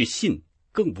以置信，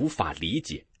更无法理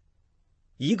解，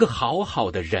一个好好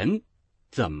的人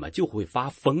怎么就会发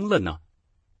疯了呢？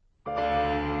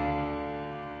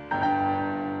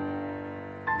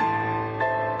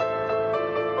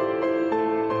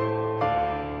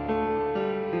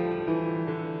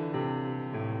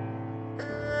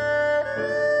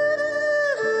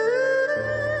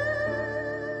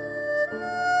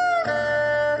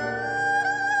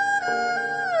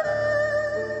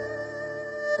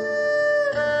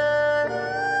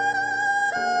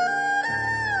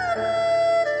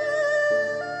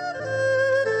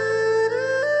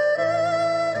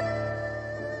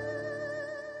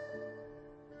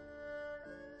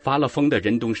发了疯的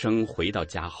任东升回到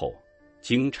家后，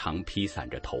经常披散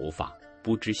着头发，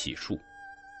不知洗漱，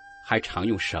还常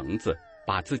用绳子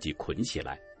把自己捆起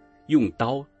来，用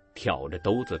刀挑着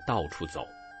兜子到处走。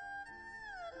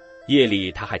夜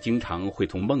里他还经常会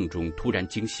从梦中突然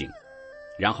惊醒，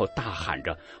然后大喊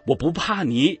着：“我不怕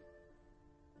你！”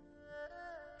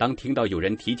当听到有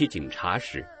人提起警察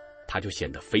时，他就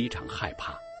显得非常害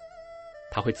怕。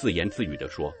他会自言自语地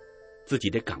说，自己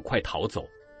得赶快逃走，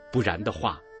不然的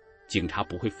话警察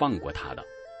不会放过他的。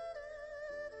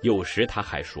有时他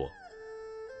还说，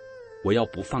我要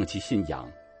不放弃信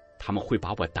仰，他们会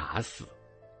把我打死。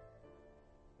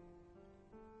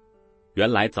原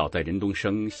来早在任东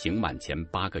升刑满前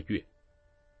8个月，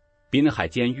滨海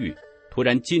监狱突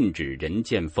然禁止任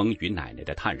剑锋与奶奶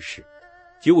的探视，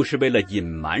就是为了隐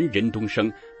瞒任东升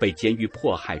被监狱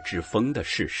迫害致疯的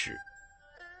事实。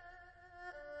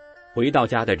回到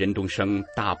家的任东升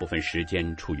大部分时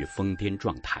间处于疯癫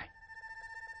状态，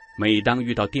每当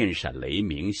遇到电闪雷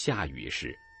鸣下雨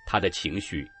时，他的情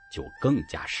绪就更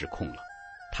加失控了。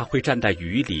他会站在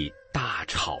雨里大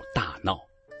吵大闹，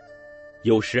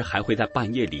有时还会在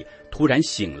半夜里突然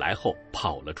醒来后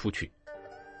跑了出去，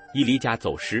一离家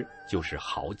走失就是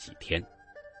好几天。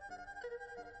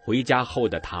回家后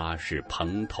的他是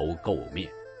蓬头垢面，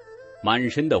满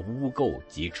身的污垢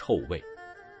及臭味，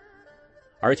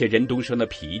而且任东升的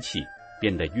脾气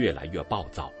变得越来越暴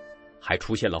躁，还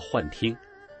出现了幻听。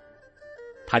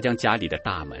他将家里的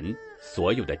大门、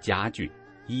所有的家具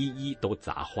一一都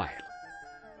砸坏了。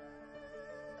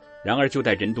然而就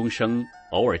在任东升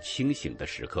偶尔清醒的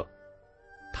时刻，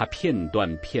他片段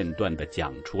地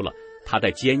讲出了他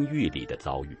在监狱里的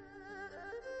遭遇。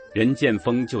任剑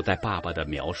锋就在爸爸的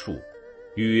描述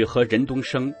与和任东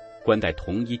升关在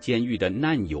同一监狱的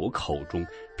难友口中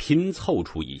拼凑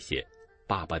出一些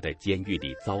爸爸在监狱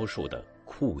里遭受的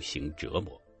酷刑折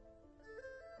磨。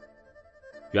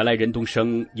原来任东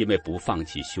升因为不放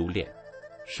弃修炼，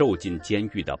受尽监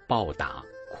狱的暴打、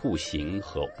酷刑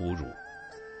和侮辱，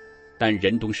但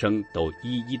任东升都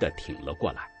一一地挺了过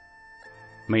来，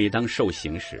每当受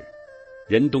刑时，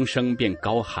任东升便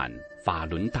高喊法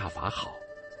轮大法好。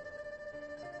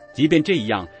即便这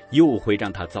样，又会让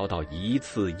他遭到一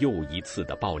次又一次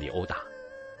的暴力殴打。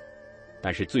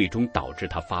但是最终导致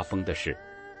他发疯的是，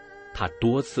他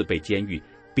多次被监狱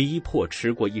逼迫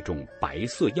吃过一种白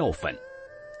色药粉，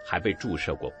还被注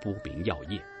射过不明药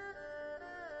液。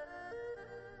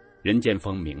任剑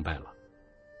锋明白了，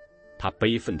他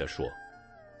悲愤地说，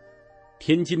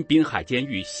天津滨海监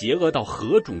狱邪恶到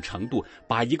何种程度，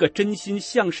把一个真心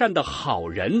向善的好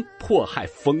人迫害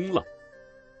疯了。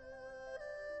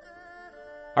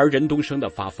而任东升的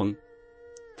发疯，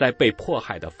在被迫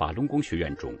害的法轮功学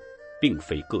院中并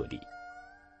非个例。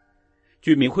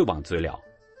据明慧网资料，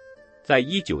在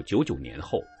1999年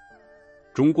后，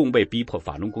中共为逼迫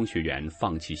法轮功学员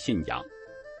放弃信仰，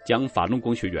将法轮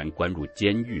功学员关入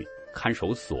监狱、看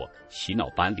守所、洗脑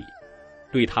班里，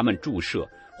对他们注射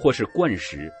或是灌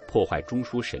食破坏中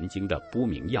枢神经的不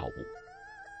明药物。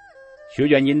学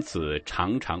员因此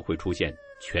常常会出现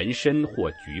全身或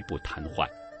局部瘫痪、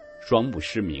双目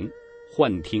失明、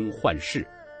幻听幻视、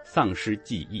丧失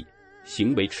记忆、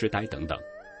行为痴呆等等，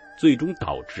最终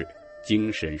导致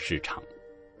精神失常。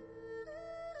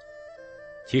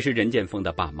其实任剑锋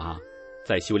的爸妈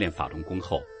在修炼法轮功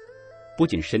后，不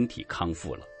仅身体康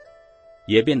复了，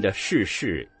也变得事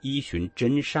事依循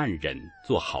真善忍，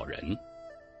做好人。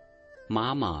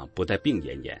妈妈不再病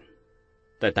恹恹，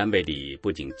在单位里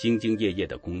不仅兢兢业业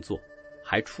的工作，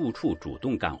还处处主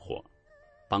动干活，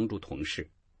帮助同事，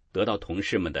得到同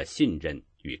事们的信任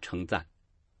与称赞。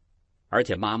而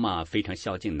且妈妈非常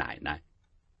孝敬奶奶。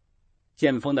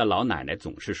剑锋的老奶奶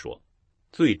总是说，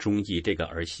最中意这个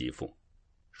儿媳妇，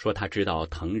说她知道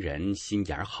疼人，心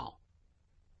眼好。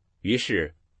于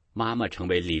是妈妈成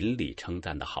为邻里称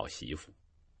赞的好媳妇。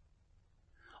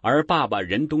而爸爸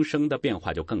任东升的变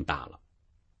化就更大了，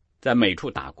在每处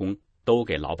打工都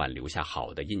给老板留下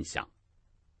好的印象，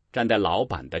站在老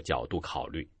板的角度考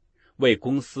虑，为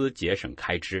公司节省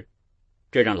开支，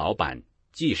这让老板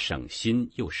既省心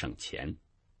又省钱。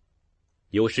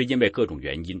有时因为各种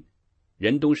原因，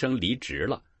任东升离职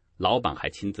了，老板还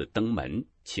亲自登门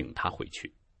请他回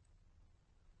去。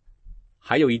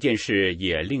还有一件事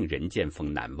也令任剑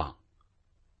锋难忘。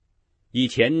以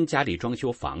前家里装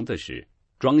修房子时，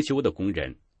装修的工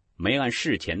人没按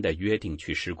事前的约定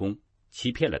去施工，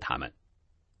欺骗了他们，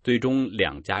最终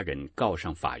两家人告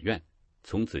上法院，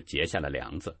从此结下了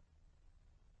梁子。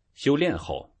修炼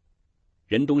后，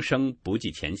任东升不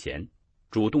计前嫌，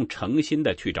主动诚心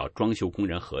地去找装修工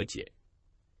人和解，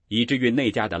以至于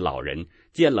那家的老人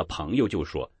见了朋友就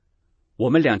说，我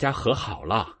们两家和好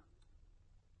了。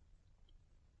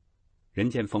任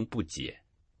剑锋不解，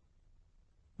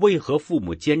为何父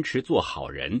母坚持做好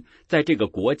人，在这个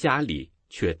国家里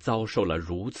却遭受了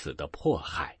如此的迫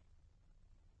害？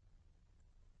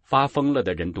发疯了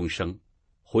的任东升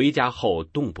回家后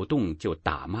动不动就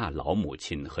打骂老母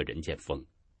亲和任剑锋。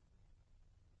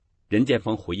任剑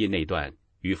锋回忆那段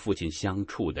与父亲相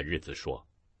处的日子说，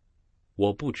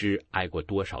我不知挨过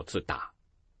多少次打，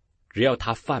只要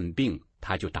他犯病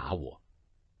他就打我。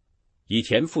以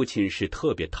前父亲是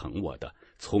特别疼我的，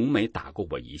从没打过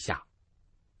我一下，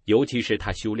尤其是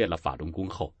他修炼了法轮功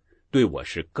后，对我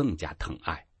是更加疼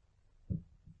爱。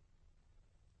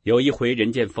有一回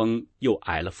任剑锋又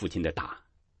挨了父亲的打，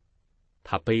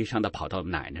他悲伤地跑到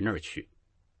奶奶那儿去，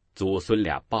祖孙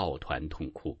俩抱团痛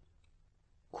哭。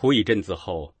哭一阵子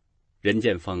后，任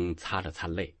剑锋擦了擦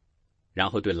泪，然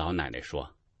后对老奶奶说，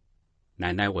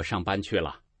奶奶，我上班去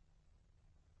了。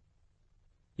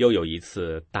又有一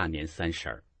次大年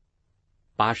30，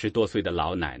 80多岁的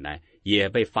老奶奶也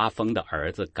被发疯的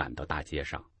儿子赶到大街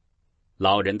上，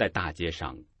老人在大街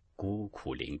上孤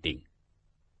苦伶仃。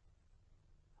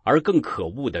而更可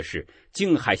恶的是，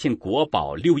静海县国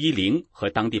保610和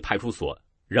当地派出所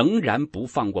仍然不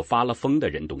放过发了疯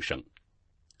的任东升，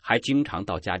还经常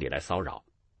到家里来骚扰。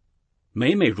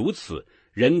每每如此，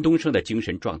任东升的精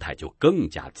神状态就更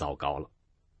加糟糕了。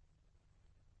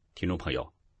听众朋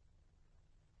友，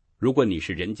如果你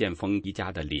是任剑锋一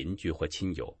家的邻居或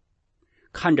亲友，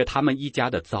看着他们一家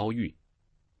的遭遇，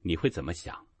你会怎么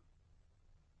想？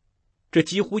这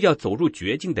几乎要走入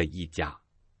绝境的一家，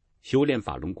修炼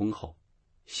法轮功后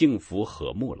幸福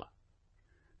和睦了，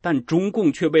但中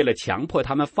共却为了强迫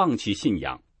他们放弃信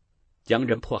仰，将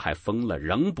人迫害疯了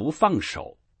仍不放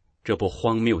手，这不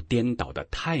荒谬颠倒的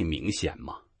太明显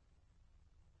吗？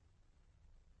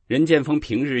任剑锋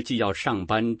平日既要上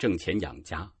班挣钱养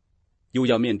家，又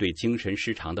要面对精神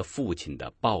失常的父亲的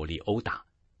暴力殴打，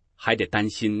还得担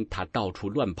心他到处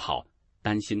乱跑，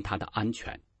担心他的安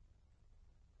全。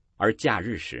而假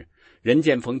日时，任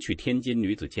剑锋去天津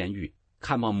女子监狱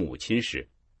看望母亲时，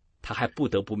她还不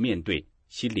得不面对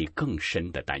心里更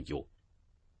深的担忧：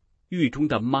狱中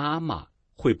的妈妈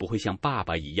会不会像爸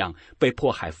爸一样被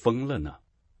迫害疯了呢？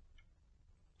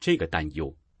这个担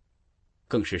忧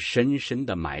更是深深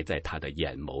地埋在她的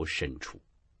眼眸深处。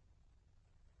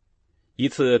一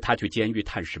次她去监狱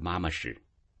探视妈妈时，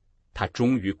她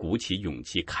终于鼓起勇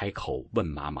气开口问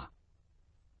妈妈：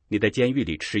你在监狱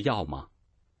里吃药吗？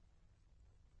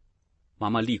妈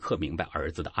妈立刻明白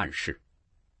儿子的暗示，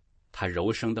她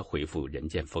柔声地回复任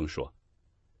剑锋说：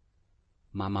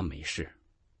妈妈没事。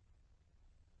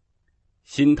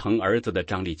心疼儿子的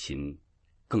张丽琴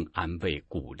更安慰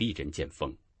鼓励任剑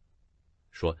锋，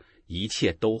说一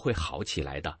切都会好起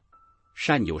来的，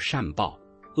善有善报，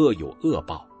恶有恶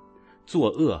报，作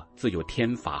恶自有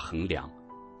天法衡量，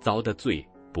遭的罪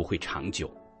不会长久。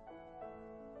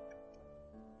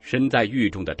身在狱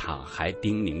中的他还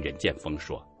叮咛任剑锋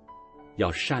说，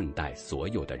要善待所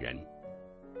有的人。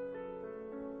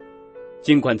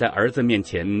尽管在儿子面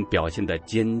前表现得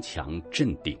坚强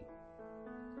镇定，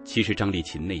其实张丽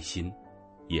琴内心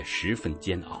也十分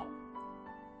煎熬。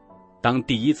当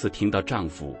第一次听到丈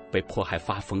夫被迫害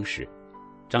发疯时，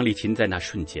张丽琴在那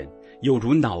瞬间犹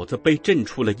如脑子被震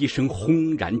出了一声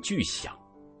轰然巨响。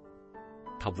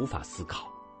她无法思考，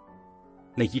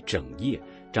那一整夜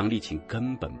张丽琴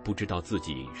根本不知道自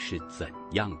己是怎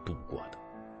样度过的。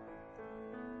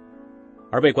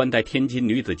而被关在天津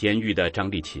女子监狱的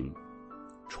张丽琴，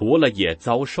除了也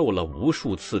遭受了无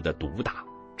数次的毒打，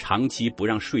长期不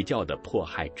让睡觉的迫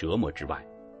害折磨之外，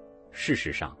事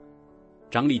实上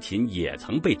张丽琴也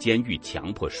曾被监狱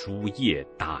强迫输液、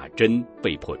打针，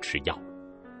被迫吃药。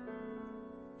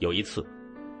有一次，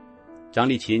张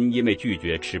丽琴因为拒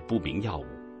绝吃不明药物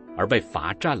而被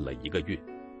罚站了1个月。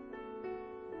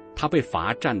她被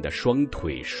罚站的双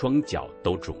腿双脚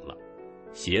都肿了，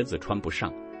鞋子穿不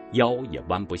上，腰也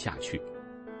弯不下去。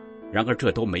然而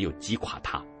这都没有击垮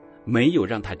她，没有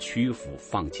让她屈服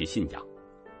放弃信仰。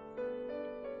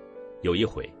有一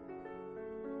回，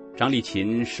张丽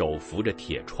琴手扶着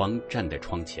铁窗站在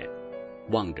窗前，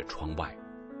望着窗外，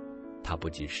她不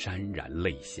禁潸然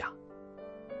泪下。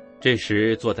这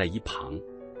时坐在一旁，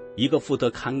一个负责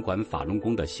看管法轮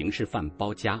功的刑事犯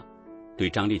包家对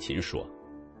张丽琴说，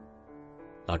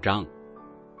老张，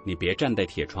你别站在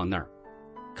铁窗那儿，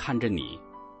看着你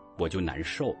我就难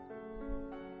受。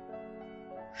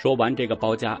说完，这个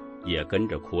包家也跟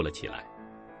着哭了起来。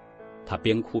他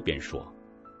边哭边说，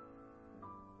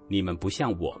你们不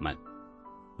像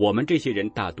我们这些人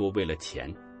大多为了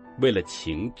钱，为了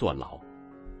情坐牢，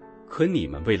可你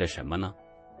们为了什么呢？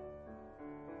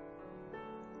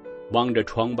望着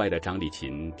窗外的张丽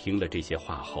琴听了这些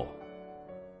话后，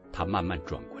她慢慢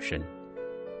转过身，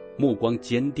目光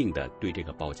坚定地对这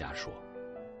个包家说，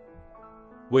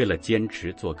为了坚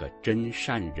持做个真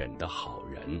善忍的好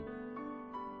人。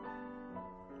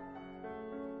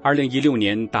2016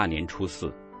年大年初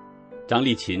4，张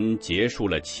丽琴结束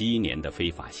了7年的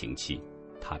非法刑期，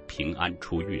她平安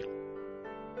出狱了。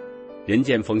任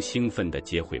剑锋兴奋地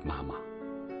接回妈妈，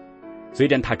虽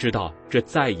然他知道这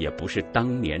再也不是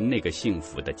当年那个幸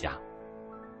福的家，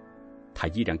他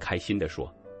依然开心地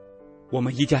说，我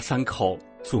们一家3口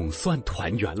总算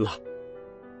团圆了。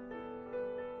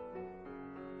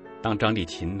当张丽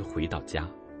琴回到家，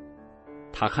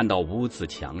她看到屋子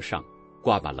墙上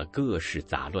挂满了各式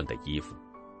杂乱的衣服，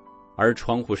而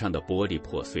窗户上的玻璃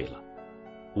破碎了，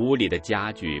屋里的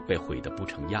家具被毁得不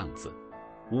成样子，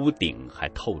屋顶还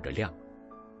透着亮，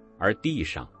而地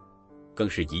上更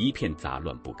是一片杂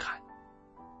乱不堪。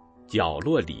角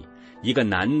落里，一个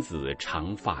男子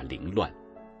长发凌乱，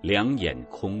两眼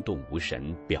空洞无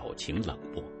神，表情冷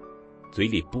漠，嘴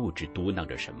里不知嘟囔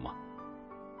着什么。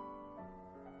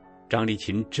张丽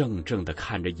琴怔怔地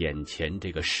看着眼前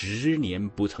这个10年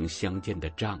不曾相见的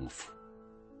丈夫，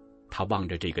她望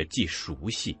着这个既熟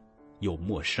悉又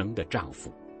陌生的丈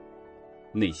夫，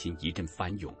内心一阵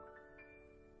翻涌。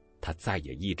她再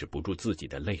也抑制不住自己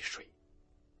的泪水。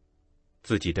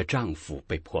自己的丈夫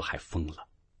被迫害疯了，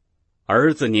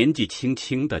儿子年纪轻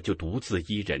轻的就独自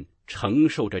一人承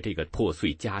受着这个破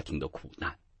碎家庭的苦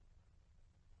难。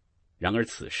然而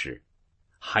此时，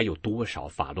还有多少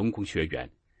法轮功学员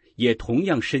也同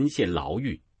样深陷牢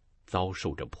狱，遭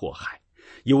受着迫害？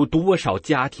有多少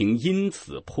家庭因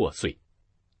此破碎，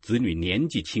子女年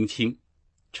纪轻轻，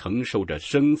承受着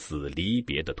生死离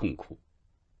别的痛苦？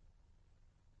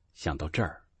想到这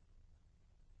儿，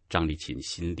张丽琴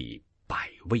心里百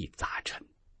味杂陈。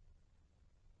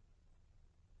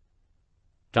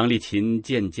张丽琴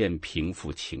渐渐平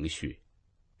复情绪，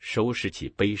收拾起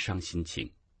悲伤心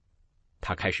情，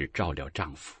她开始照料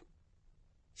丈夫，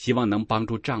希望能帮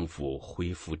助丈夫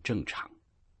恢复正常。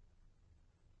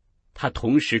他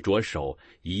同时着手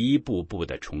一步步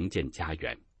地重建家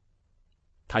园。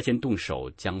他先动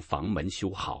手将房门修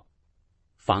好，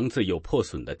房子有破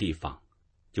损的地方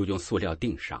就用塑料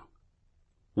钉上，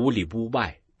屋里屋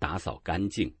外打扫干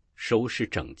净，收拾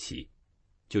整齐，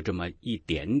就这么一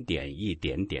点点一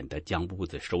点点地将屋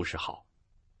子收拾好。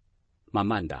慢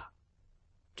慢的，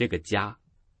这个家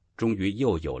终于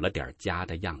又有了点家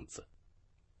的样子。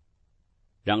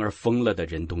然而疯了的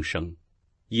任东升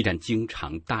依然经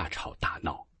常大吵大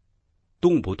闹，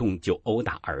动不动就殴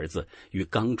打儿子与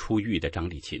刚出狱的张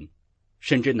丽琴，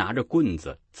甚至拿着棍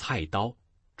子、菜刀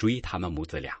追他们母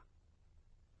子俩。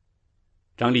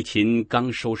张丽琴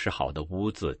刚收拾好的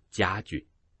屋子家具，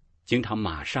经常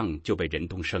马上就被任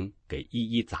东升给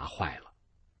一一砸坏了。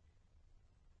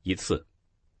一次，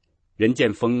任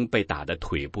建峰被打得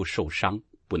腿部受伤，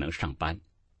不能上班，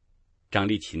张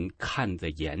丽琴看在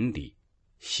眼里，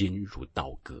心如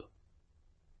刀割。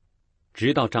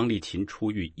直到张丽琴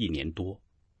出狱1年多，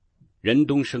任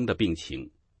东升的病情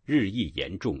日益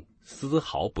严重，丝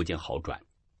毫不见好转。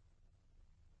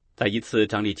在一次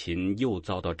张丽琴又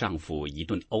遭到丈夫一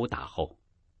顿殴打后，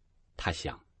她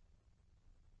想，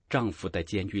丈夫在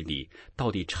监狱里到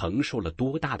底承受了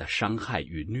多大的伤害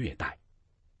与虐待？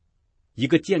一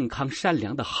个健康善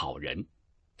良的好人，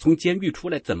从监狱出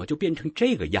来怎么就变成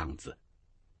这个样子？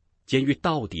监狱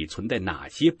到底存在哪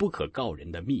些不可告人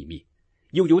的秘密？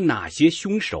又有哪些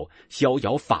凶手逍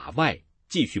遥法外，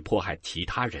继续迫害其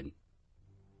他人？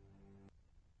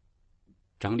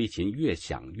张丽琴越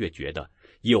想越觉得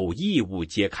有义务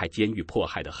揭开监狱迫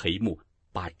害的黑幕，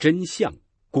把真相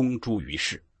公诸于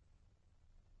世。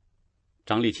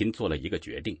张丽琴做了一个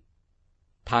决定，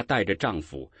她带着丈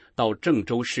夫到郑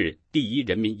州市第一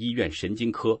人民医院神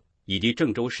经科以及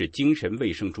郑州市精神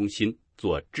卫生中心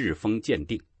做质风鉴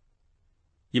定。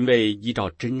因为依照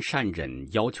真善忍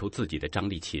要求自己的张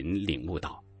丽琴领悟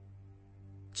到，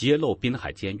揭露滨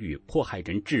海监狱迫害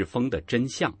人质风的真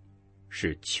相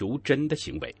是求真的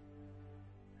行为。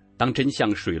当真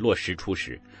相水落石出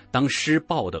时，当施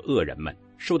暴的恶人们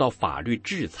受到法律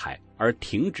制裁而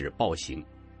停止暴行，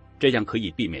这样可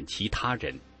以避免其他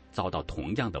人遭到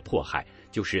同样的迫害，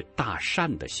就是大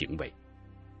善的行为。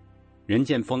任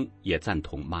建峰也赞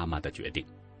同妈妈的决定，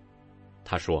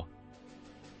他说，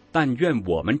但愿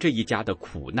我们这一家的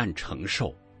苦难承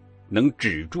受能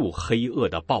止住黑恶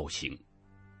的暴行。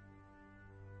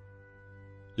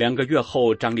2个月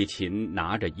后，张丽琴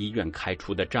拿着医院开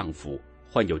出的丈夫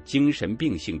患有精神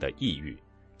病性的抑郁、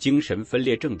精神分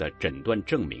裂症的诊断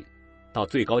证明，到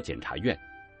最高检察院、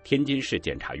天津市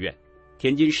检察院、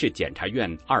天津市检察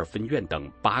院2分院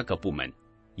等8个部门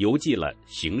邮寄了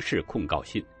刑事控告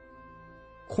信，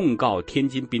控告天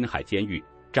津滨海监狱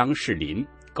张世林、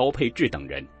高佩志等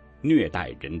人虐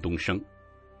待任东升，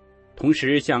同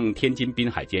时向天津滨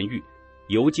海监狱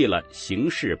邮寄了刑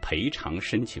事赔偿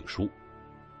申请书。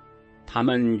他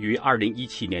们于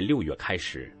2017年6月开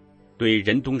始对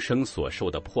任东升所受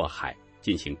的迫害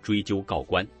进行追究告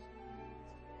关。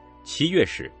7月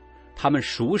时，他们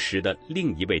熟识的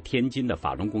另一位天津的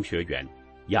法轮功学员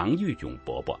杨玉勇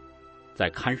伯伯在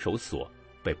看守所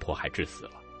被迫害致死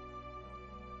了。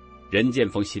任建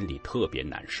峰心里特别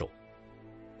难受，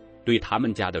对他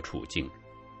们家的处境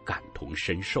感同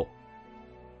身受。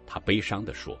他悲伤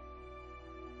地说，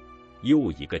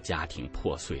又一个家庭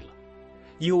破碎了，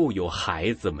又有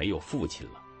孩子没有父亲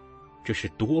了，这是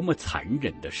多么残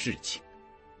忍的事情。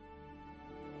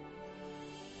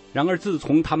然而自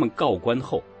从他们告关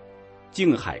后，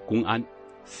静海公安、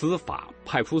司法、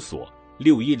派出所、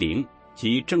610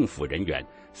及政府人员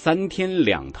3天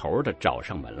2头地找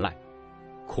上门来，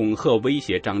恐吓威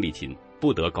胁张丽琴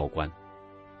不得告关。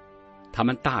他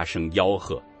们大声吆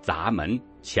喝、砸门、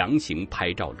强行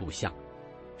拍照录像，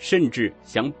甚至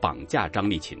想绑架张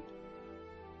丽琴。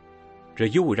这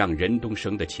又让任东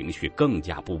升的情绪更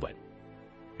加不稳，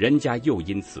人家又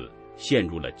因此陷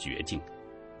入了绝境，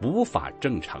无法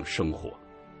正常生活。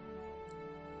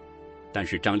但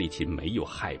是张丽琴没有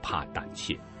害怕胆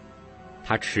怯，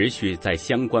她持续在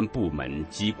相关部门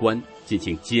机关进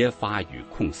行揭发与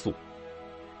控诉，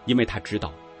因为她知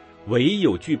道，唯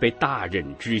有具备大忍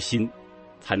之心，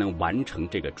才能完成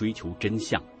这个追求真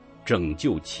相、拯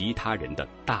救其他人的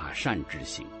大善之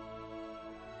行。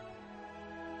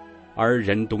而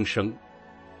任东升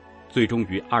最终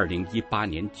于2018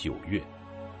年9月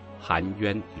含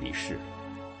冤离世。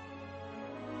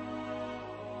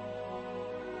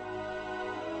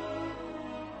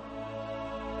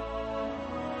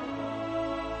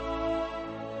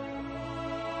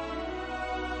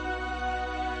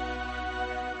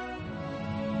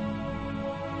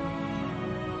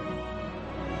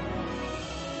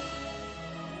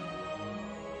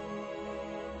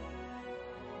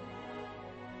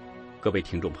各位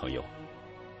听众朋友，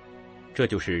这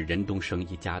就是任东升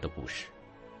一家的故事。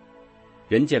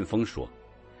任建峰说，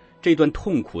这段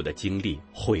痛苦的经历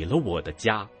毁了我的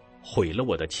家，毁了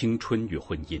我的青春与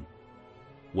婚姻。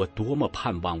我多么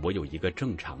盼望我有一个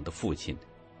正常的父亲，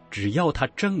只要他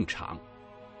正常。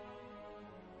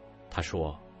他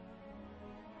说，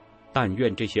但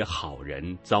愿这些好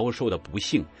人遭受的不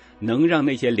幸能让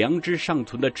那些良知尚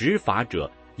存的执法者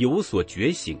有所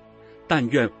觉醒，但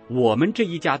愿我们这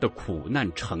一家的苦难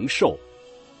承受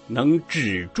能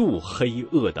止住黑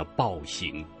恶的暴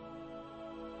行。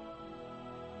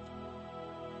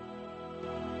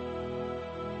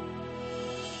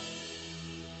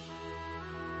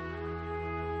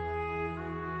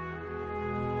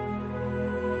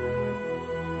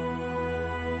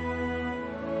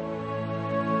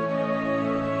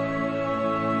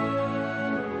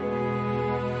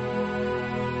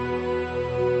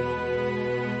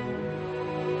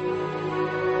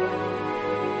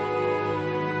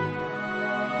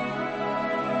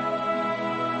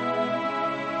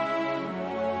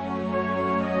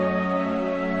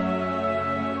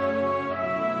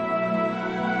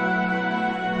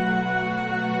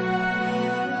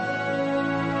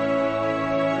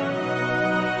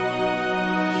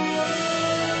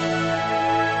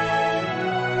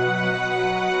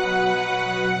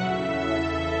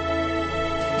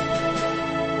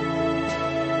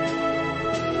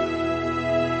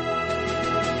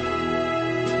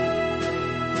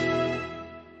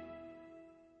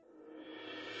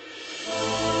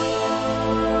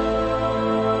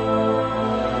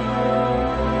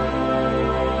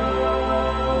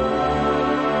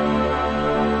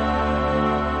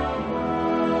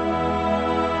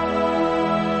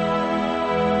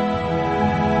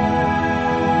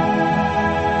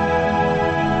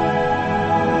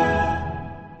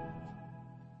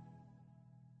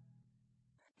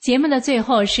节目的最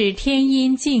后是天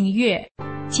音静乐，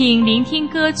请聆听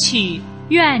歌曲《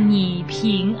愿你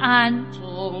平安》。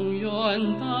中原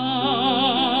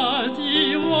大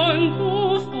地万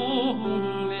古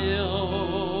风流，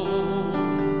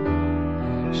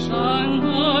山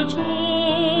河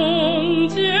中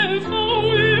间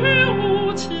风雨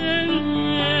无千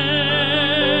年，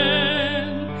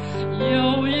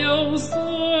悠悠岁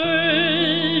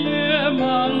月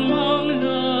茫茫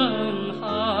人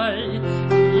海，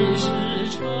一时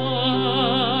沉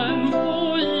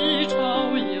浮一朝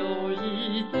又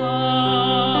一代。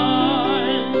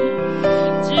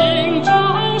今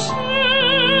朝是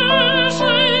谁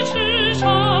叱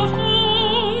咤风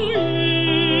云？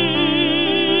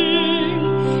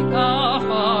大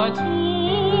法图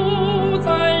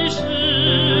在世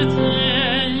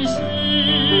天行，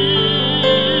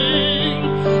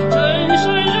真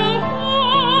神人唤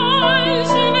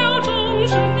醒了众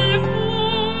生的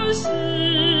佛心，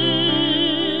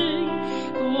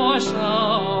多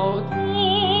少动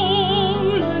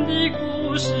人的故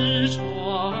事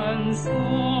传颂。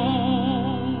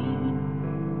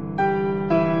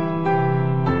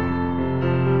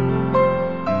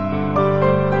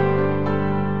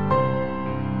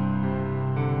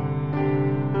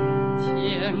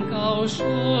天高水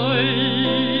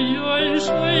远，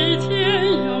水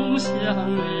天永相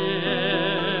连，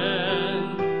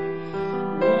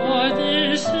我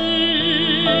的心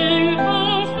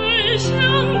儿飞向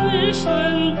你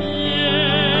身边。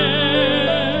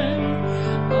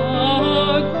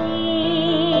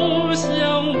故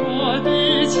乡我的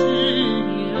亲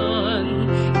人，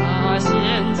大仙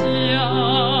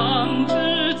将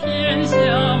至天下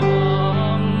茫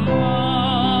茫，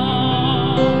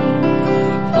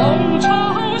风潮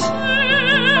血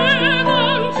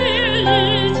能铁一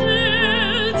阶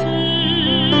梯，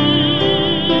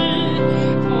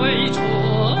推车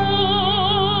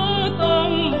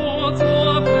当莫作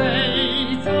陪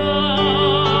葬，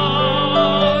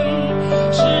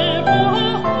十八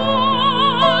荒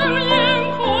烟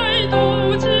快渡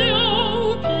九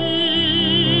平，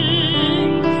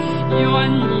愿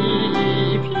你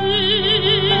平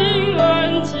安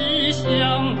吉祥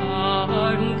安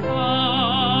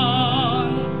康，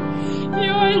愿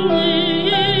你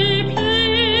平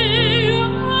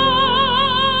安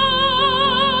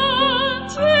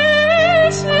吉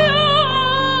祥安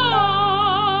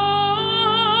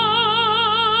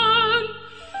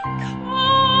康。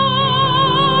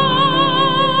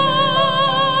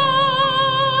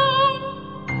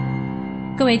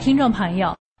各位听众朋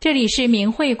友，这里是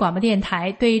明慧广播电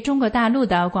台对中国大陆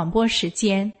的广播时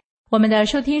间。我们的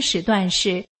收听时段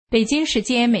是北京时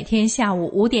间每天下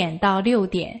午5点到6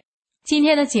点。今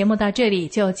天的节目到这里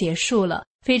就结束了，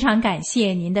非常感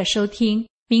谢您的收听。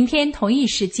明天同一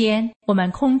时间，我们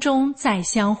空中再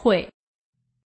相会。